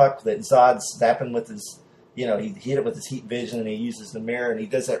the truck that Zod's zapping with his... he hit it with his heat vision and he uses the mirror and he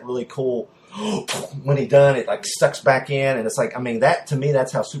does that really cool, when he done, it like sucks back in and it's like, I mean, that to me,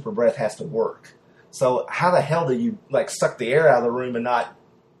 that's how super breath has to work. So how the hell do you like suck the air out of the room and not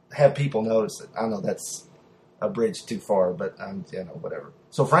have people notice it? I know that's a bridge too far, but whatever.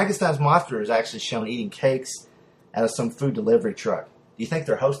 So Frankenstein's monster is actually shown eating cakes out of some food delivery truck. Do you think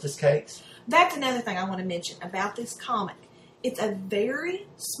they're Hostess cakes? That's another thing I want to mention about this comic. It's a very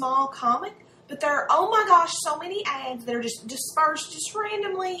small comic. But there are, oh my gosh, so many ads that are just dispersed just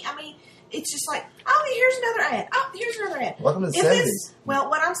randomly. I mean, it's just like, oh, here's another ad. Oh, here's another ad. Welcome to the 70s. Well,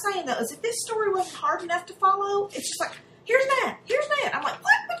 what I'm saying, though, is if this story wasn't hard enough to follow, it's just like, here's an ad. Here's an ad. I'm like,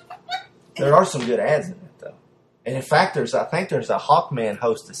 what? There are some good ads in it, though. And in fact, I think there's a Hawkman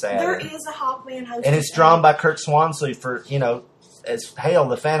Hostess ad. There is a Hawkman Hostess and it's drawn by Kurt Swanson for, as hell,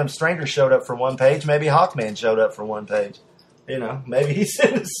 the Phantom Stranger showed up for one page. Maybe Hawkman showed up for one page. Maybe he's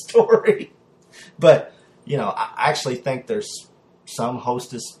in the story. But, I actually think there's some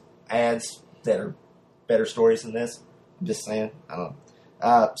Hostess ads that are better stories than this. I'm just saying. I don't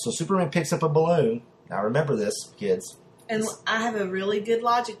know. So Superman picks up a balloon. Now remember this, kids. And I have a really good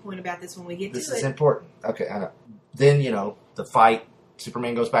logic point about this when we get to it. This is important. Okay, I know. Then, the fight.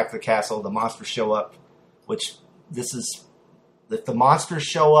 Superman goes back to the castle. The monsters show up, which if the monsters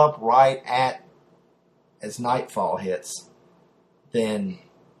show up right as nightfall hits, then...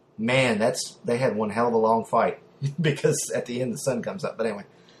 Man, they had one hell of a long fight because at the end the sun comes up. But anyway,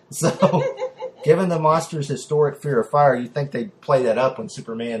 so given the monster's historic fear of fire, you think they'd play that up when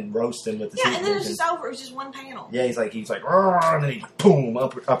Superman roasts him with the and then it's just over. It was just one panel. Yeah, he's like, and then he boom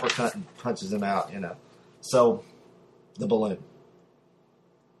uppercut and punches him out. So the balloon.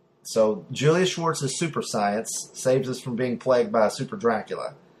 So Julius Schwartz's super science saves us from being plagued by a super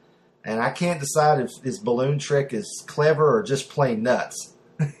Dracula, and I can't decide if this balloon trick is clever or just plain nuts.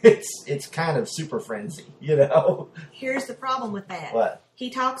 it's kind of super frenzy, you know? Here's the problem with that. What? He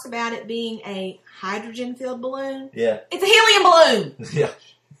talks about it being a hydrogen-filled balloon. Yeah. It's a helium balloon. Yeah.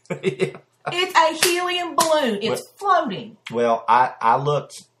 Yeah. It's a helium balloon. It's floating. Well, I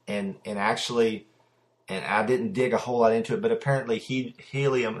looked and actually, and I didn't dig a whole lot into it, but apparently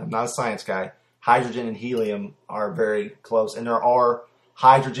helium, I'm not a science guy, hydrogen and helium are very close. And there are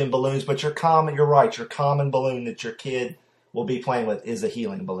hydrogen balloons, but you're right, your common balloon that your kid will be playing with is a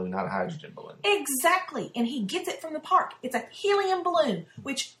helium balloon, not a hydrogen balloon. Exactly. And he gets it from the park. It's a helium balloon,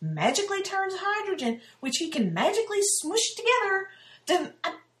 which magically turns hydrogen, which he can magically smoosh together.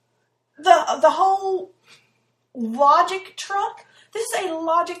 The whole logic truck. This is a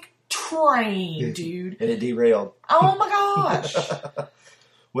logic train, dude. And it derailed. Oh my gosh.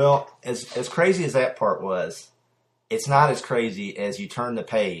 Well, as crazy as that part was, it's not as crazy as you turn the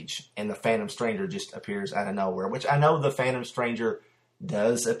page and the Phantom Stranger just appears out of nowhere, which I know the Phantom Stranger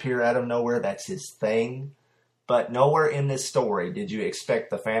does appear out of nowhere. That's his thing. But nowhere in this story did you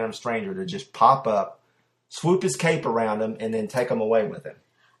expect the Phantom Stranger to just pop up, swoop his cape around him, and then take him away with him.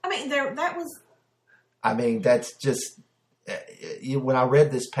 I mean, that was... I mean, that's just... when I read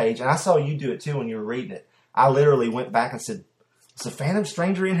this page, and I saw you do it too when you were reading it, I literally went back and said, was the Phantom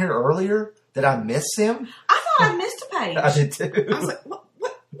Stranger in here earlier? Did I miss him? I thought I missed a page. I did too. I was like, what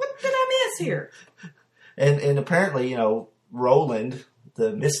did I miss here? And apparently, Roland,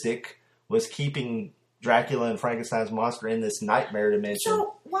 the mystic, was keeping Dracula and Frankenstein's monster in this nightmare dimension.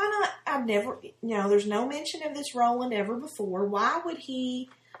 So why not? I've never, there's no mention of this Roland ever before. Why would he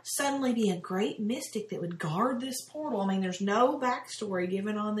suddenly be a great mystic that would guard this portal? I mean, there's no backstory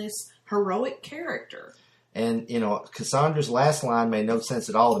given on this heroic character. And, Cassandra's last line made no sense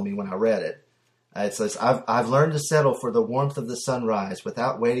at all to me when I read it. It says, I've learned to settle for the warmth of the sunrise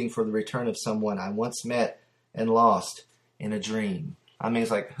without waiting for the return of someone I once met and lost in a dream. I mean,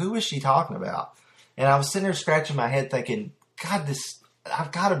 it's like, who is she talking about? And I was sitting there scratching my head thinking, God,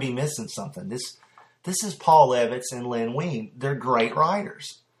 I've got to be missing something. This is Paul Levitz and Len Wein. They're great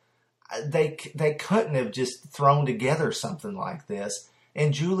writers. They couldn't have just thrown together something like this.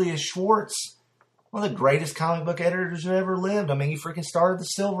 And Julius Schwartz, one of the greatest comic book editors who ever lived. I mean, he freaking started the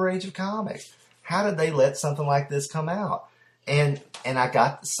Silver Age of comics. How did they let something like this come out? And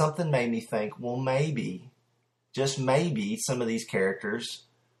something made me think, well, maybe, just maybe, some of these characters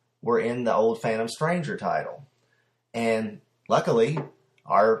were in the old Phantom Stranger title. And luckily,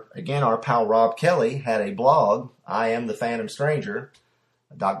 our pal Rob Kelly had a blog, I Am the Phantom Stranger,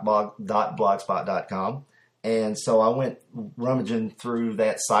 .blogspot.com. And so I went rummaging through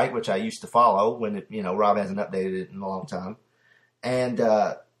that site, which I used to follow when Rob hasn't updated it in a long time. And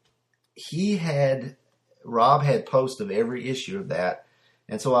Rob had posts of every issue of that.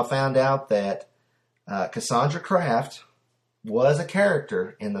 And so I found out that Cassandra Kraft was a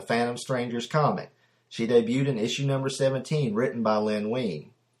character in the Phantom Strangers comic. She debuted in issue number 17, written by Len Wein.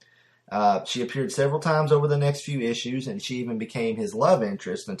 She appeared several times over the next few issues, and she even became his love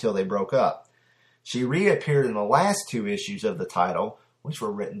interest until they broke up. She reappeared in the last 2 issues of the title, which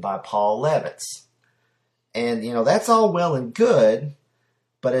were written by Paul Levitz. And, that's all well and good,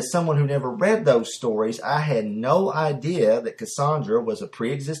 but as someone who never read those stories, I had no idea that Cassandra was a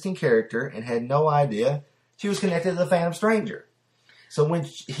pre-existing character and had no idea she was connected to the Phantom Stranger. So when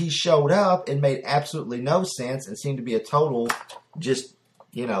he showed up, it made absolutely no sense and seemed to be a total just,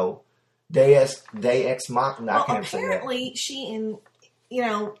 Deus Machina. Well, apparently she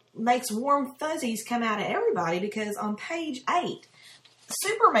makes warm fuzzies come out of everybody because on page 8,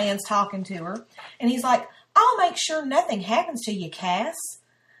 Superman's talking to her and he's like, I'll make sure nothing happens to you, Cass.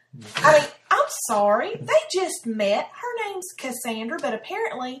 I mean, I'm sorry. They just met. Her name's Cassandra, but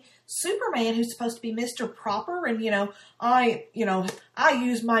apparently Superman, who's supposed to be Mr. Proper and, I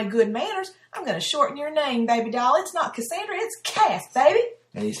use my good manners, I'm going to shorten your name, baby doll. It's not Cassandra, it's Cass, baby.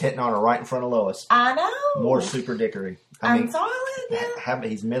 And he's hitting on her right in front of Lois. I know. More super dickery. I'm sorry. Yeah.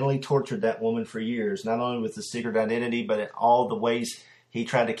 He's mentally tortured that woman for years, not only with the secret identity, but in all the ways he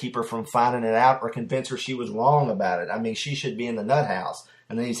tried to keep her from finding it out or convince her she was wrong about it. I mean, she should be in the nut house.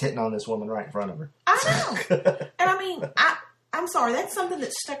 And then he's hitting on this woman right in front of her. I know. And I mean, I'm sorry. That's something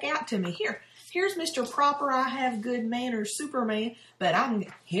that stuck out to me. Here's Mr. Proper. I have good manners, Superman. But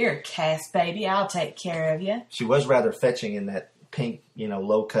here, Cass, baby. I'll take care of you. She was rather fetching in that pink,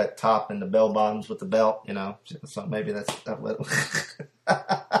 low-cut top and the bell bottoms with the belt, So maybe that's what...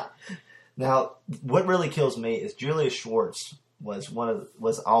 Now, what really kills me is Julius Schwartz was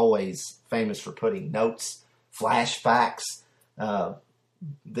always famous for putting notes, flashbacks.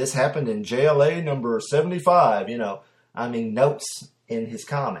 This happened in JLA number 75, notes in his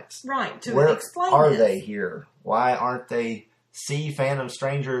comics. Right, to Where explain are this. they here? Why aren't they see Phantom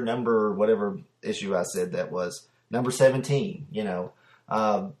Stranger number, whatever issue I said that was, number 17,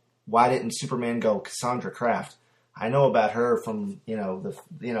 why didn't Superman go Cassandra Kraft? I know about her from,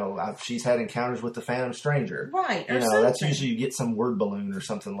 she's had encounters with the Phantom Stranger. Right. That's usually you get some word balloon or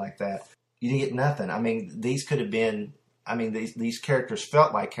something like that. You didn't get nothing. I mean, these could have been, these characters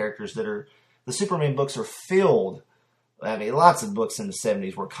felt like characters that are, the Superman books are filled. I mean, lots of books in the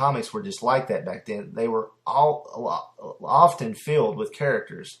 70s where comics were just like that back then. They were often filled with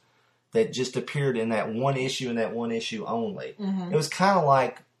characters that just appeared in that one issue and that one issue only. Mm-hmm. It was kind of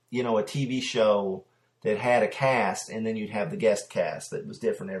like, a TV show that had a cast, and then you'd have the guest cast that was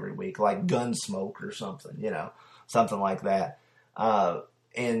different every week, like Gunsmoke or something, something like that.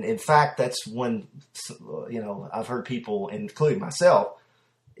 And in fact, that's when, I've heard people, including myself,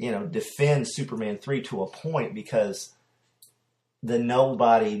 defend Superman 3 to a point, because the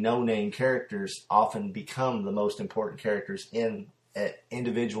nobody, no-name characters often become the most important characters in an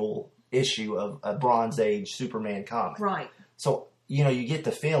individual issue of a Bronze Age Superman comic. Right. So, you get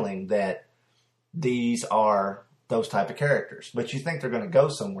the feeling that these are those type of characters, but you think they're going to go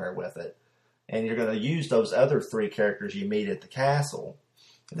somewhere with it, and you're going to use those other 3 characters you meet at the castle.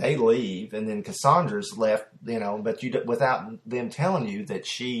 They leave, and then Cassandra's left, but without them telling you that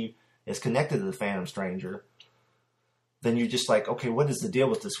she is connected to the Phantom Stranger, then you're just like, okay, what is the deal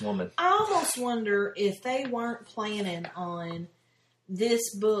with this woman? I almost wonder if they weren't planning on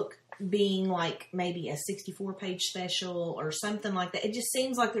this book being like maybe a 64-page special or something like that. It just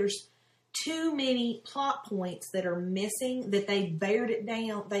seems like there's too many plot points that are missing, that they bared it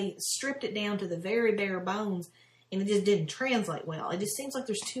down, they stripped it down to the very bare bones, and it just didn't translate well. It just seems like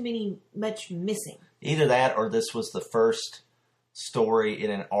there's much missing. Either that, or this was the first story in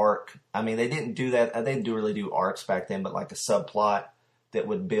an arc. I mean, they didn't do that. They didn't really do arcs back then, but like a subplot that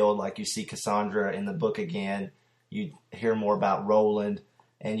would build, like you see Cassandra in the book again. You'd hear more about Roland,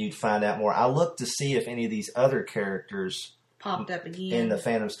 and you'd find out more. I looked to see if any of these other characters popped up again in the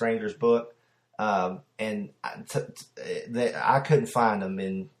Phantom Stranger's book, and I couldn't find them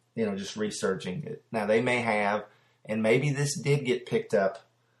in just researching it. Now they may have, and maybe this did get picked up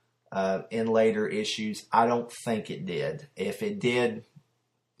in later issues. I don't think it did. If it did,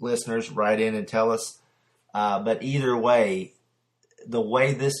 listeners, write in and tell us. But either way, the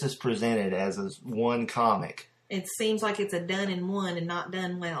way this is presented as one comic, it seems like it's a done in one and not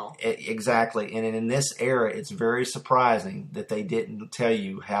done well. Exactly. And in this era, it's very surprising that they didn't tell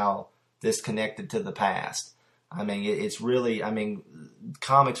you how this connected to the past. I mean, it's really,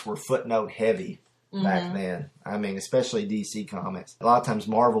 comics were footnote heavy back then. I mean, especially DC Comics. A lot of times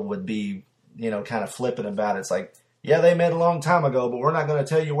Marvel would be, kind of flippant about it. It's like, yeah, they met a long time ago, but we're not going to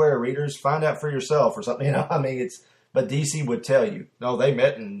tell you where, readers. Find out for yourself or something. But DC would tell you, no, they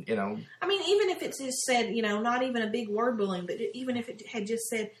met and, I mean, even if it just said, not even a big word balloon, but even if it had just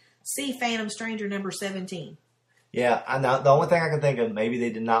said, see Phantom Stranger number 17. Yeah, I know. The only thing I can think of, maybe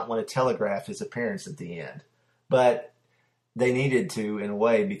they did not want to telegraph his appearance at the end. But they needed to, in a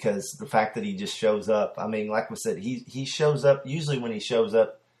way, because the fact that he just shows up. I mean, like we said, he shows up, usually when he shows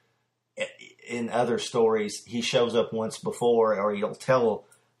up in other stories, he shows up once before, or he'll tell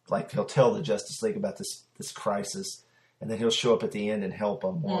the Justice League about this crisis, and then he'll show up at the end and help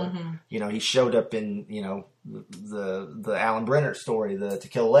them. Or, he showed up in, the Alan Brenner story, the To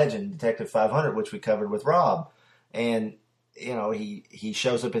Kill a Legend, Detective 500, which we covered with Rob. And, he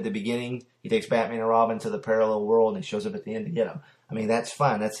shows up at the beginning, he takes Batman and Robin to the parallel world, and he shows up at the end to get them. I mean, that's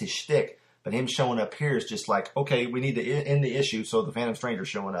fine, that's his shtick. But him showing up here is just like, okay, we need to end the issue, so the Phantom Stranger's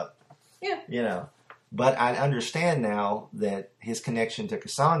showing up. Yeah. But I understand now that his connection to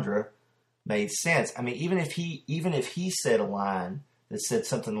Cassandra made sense. I mean, even if he said a line that said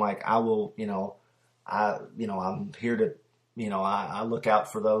something like, I'm here to, I look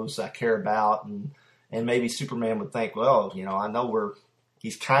out for those I care about, and maybe Superman would think, well, I know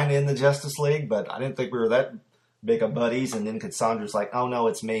he's kind of in the Justice League, but I didn't think we were that big of buddies. And then Cassandra's like, oh no,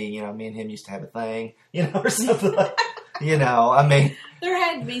 it's me. Me and him used to have a thing, or something like, I mean, there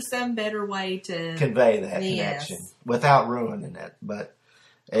had to be some better way to convey that connection without ruining it. But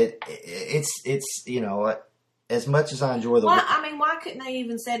it's as much as I enjoy the. Why couldn't they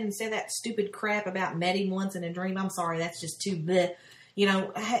even say that stupid crap about met him once in a dream? I'm sorry, that's just too bleh.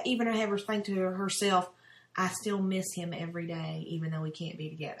 Even have her think to herself, I still miss him every day, even though we can't be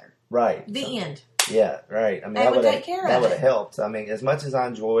together. Right. The end. Yeah, right. I mean, that would take care of it. That would have helped. I mean, as much as I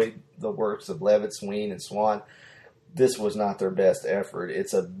enjoyed the works of Levitt, Sween, and Swan, this was not their best effort.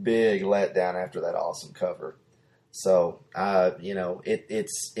 It's a big letdown after that awesome cover. So,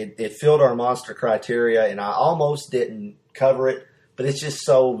 it filled our monster criteria, and I almost didn't cover it, but it's just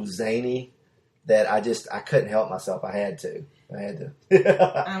so zany that I couldn't help myself. I had to.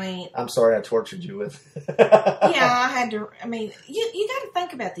 I mean, I'm sorry I tortured you with. I had to. I mean, you got to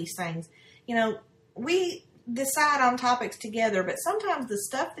think about these things. You know, we decide on topics together, but sometimes the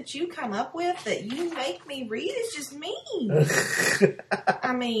stuff that you come up with that you make me read is just mean.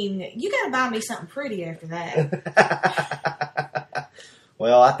 I mean, you got to buy me something pretty after that.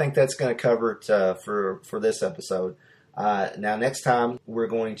 Well, I think that's going to cover it for this episode. Now, next time we're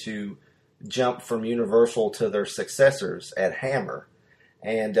going to jump from Universal to their successors at Hammer,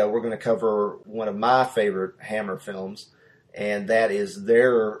 and we're going to cover one of my favorite Hammer films, and that is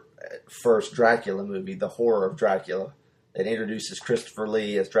their first Dracula movie, The Horror of Dracula, that introduces Christopher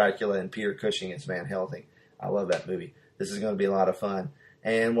Lee as Dracula and Peter Cushing as Van Helsing. I love that movie. This is going to be a lot of fun.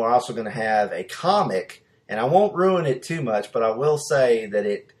 And we're also going to have a comic, and I won't ruin it too much, but I will say that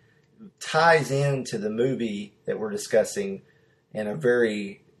it ties into the movie that we're discussing in a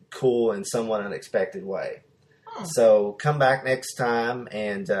very cool and somewhat unexpected way. So come back next time,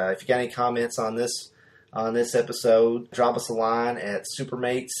 and if you got any comments on this episode, drop us a line at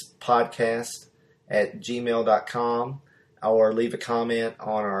supermatespodcast@gmail.com, or leave a comment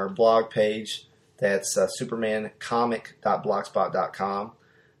on our blog page. That's supermancomic.blogspot.com.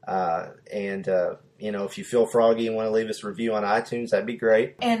 If you feel froggy and want to leave us a review on iTunes, that'd be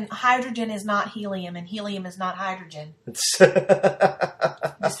great. And hydrogen is not helium, and helium is not hydrogen. Just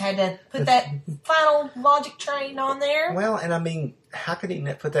had to put that final logic train on there. Well, and I mean, how could he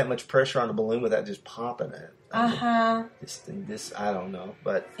put that much pressure on a balloon without just popping it? This I don't know,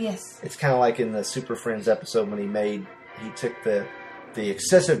 but yes, it's kind of like in the Super Friends episode when he took the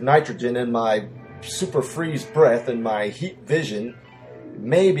excessive nitrogen in my super freeze breath and my heat vision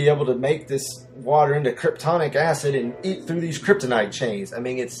may be able to make this water into kryptonic acid and eat through these kryptonite chains. I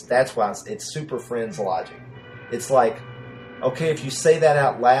mean, that's why it's Super Friends logic. It's like, okay, if you say that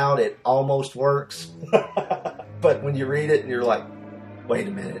out loud, it almost works. But when you read it, you're like, wait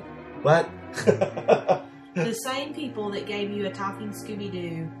a minute, what? The same people that gave you a talking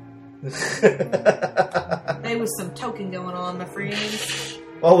Scooby-Doo. There was some token going on, my friends.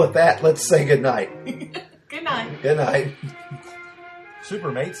 Well, with that, let's say good night. Good night. Good night.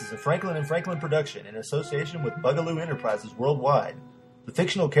 Supermates is a Franklin & Franklin production in association with Bugaloo Enterprises worldwide. The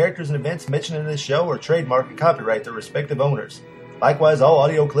fictional characters and events mentioned in this show are trademark and copyright their respective owners. Likewise, all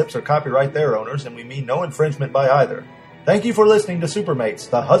audio clips are copyright their owners, and we mean no infringement by either. Thank you for listening to Supermates,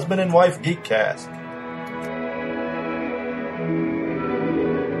 the husband and wife Geekcast.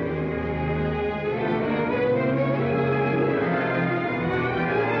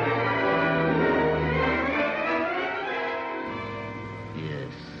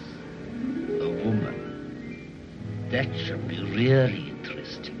 That should be really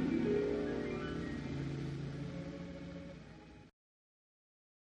interesting.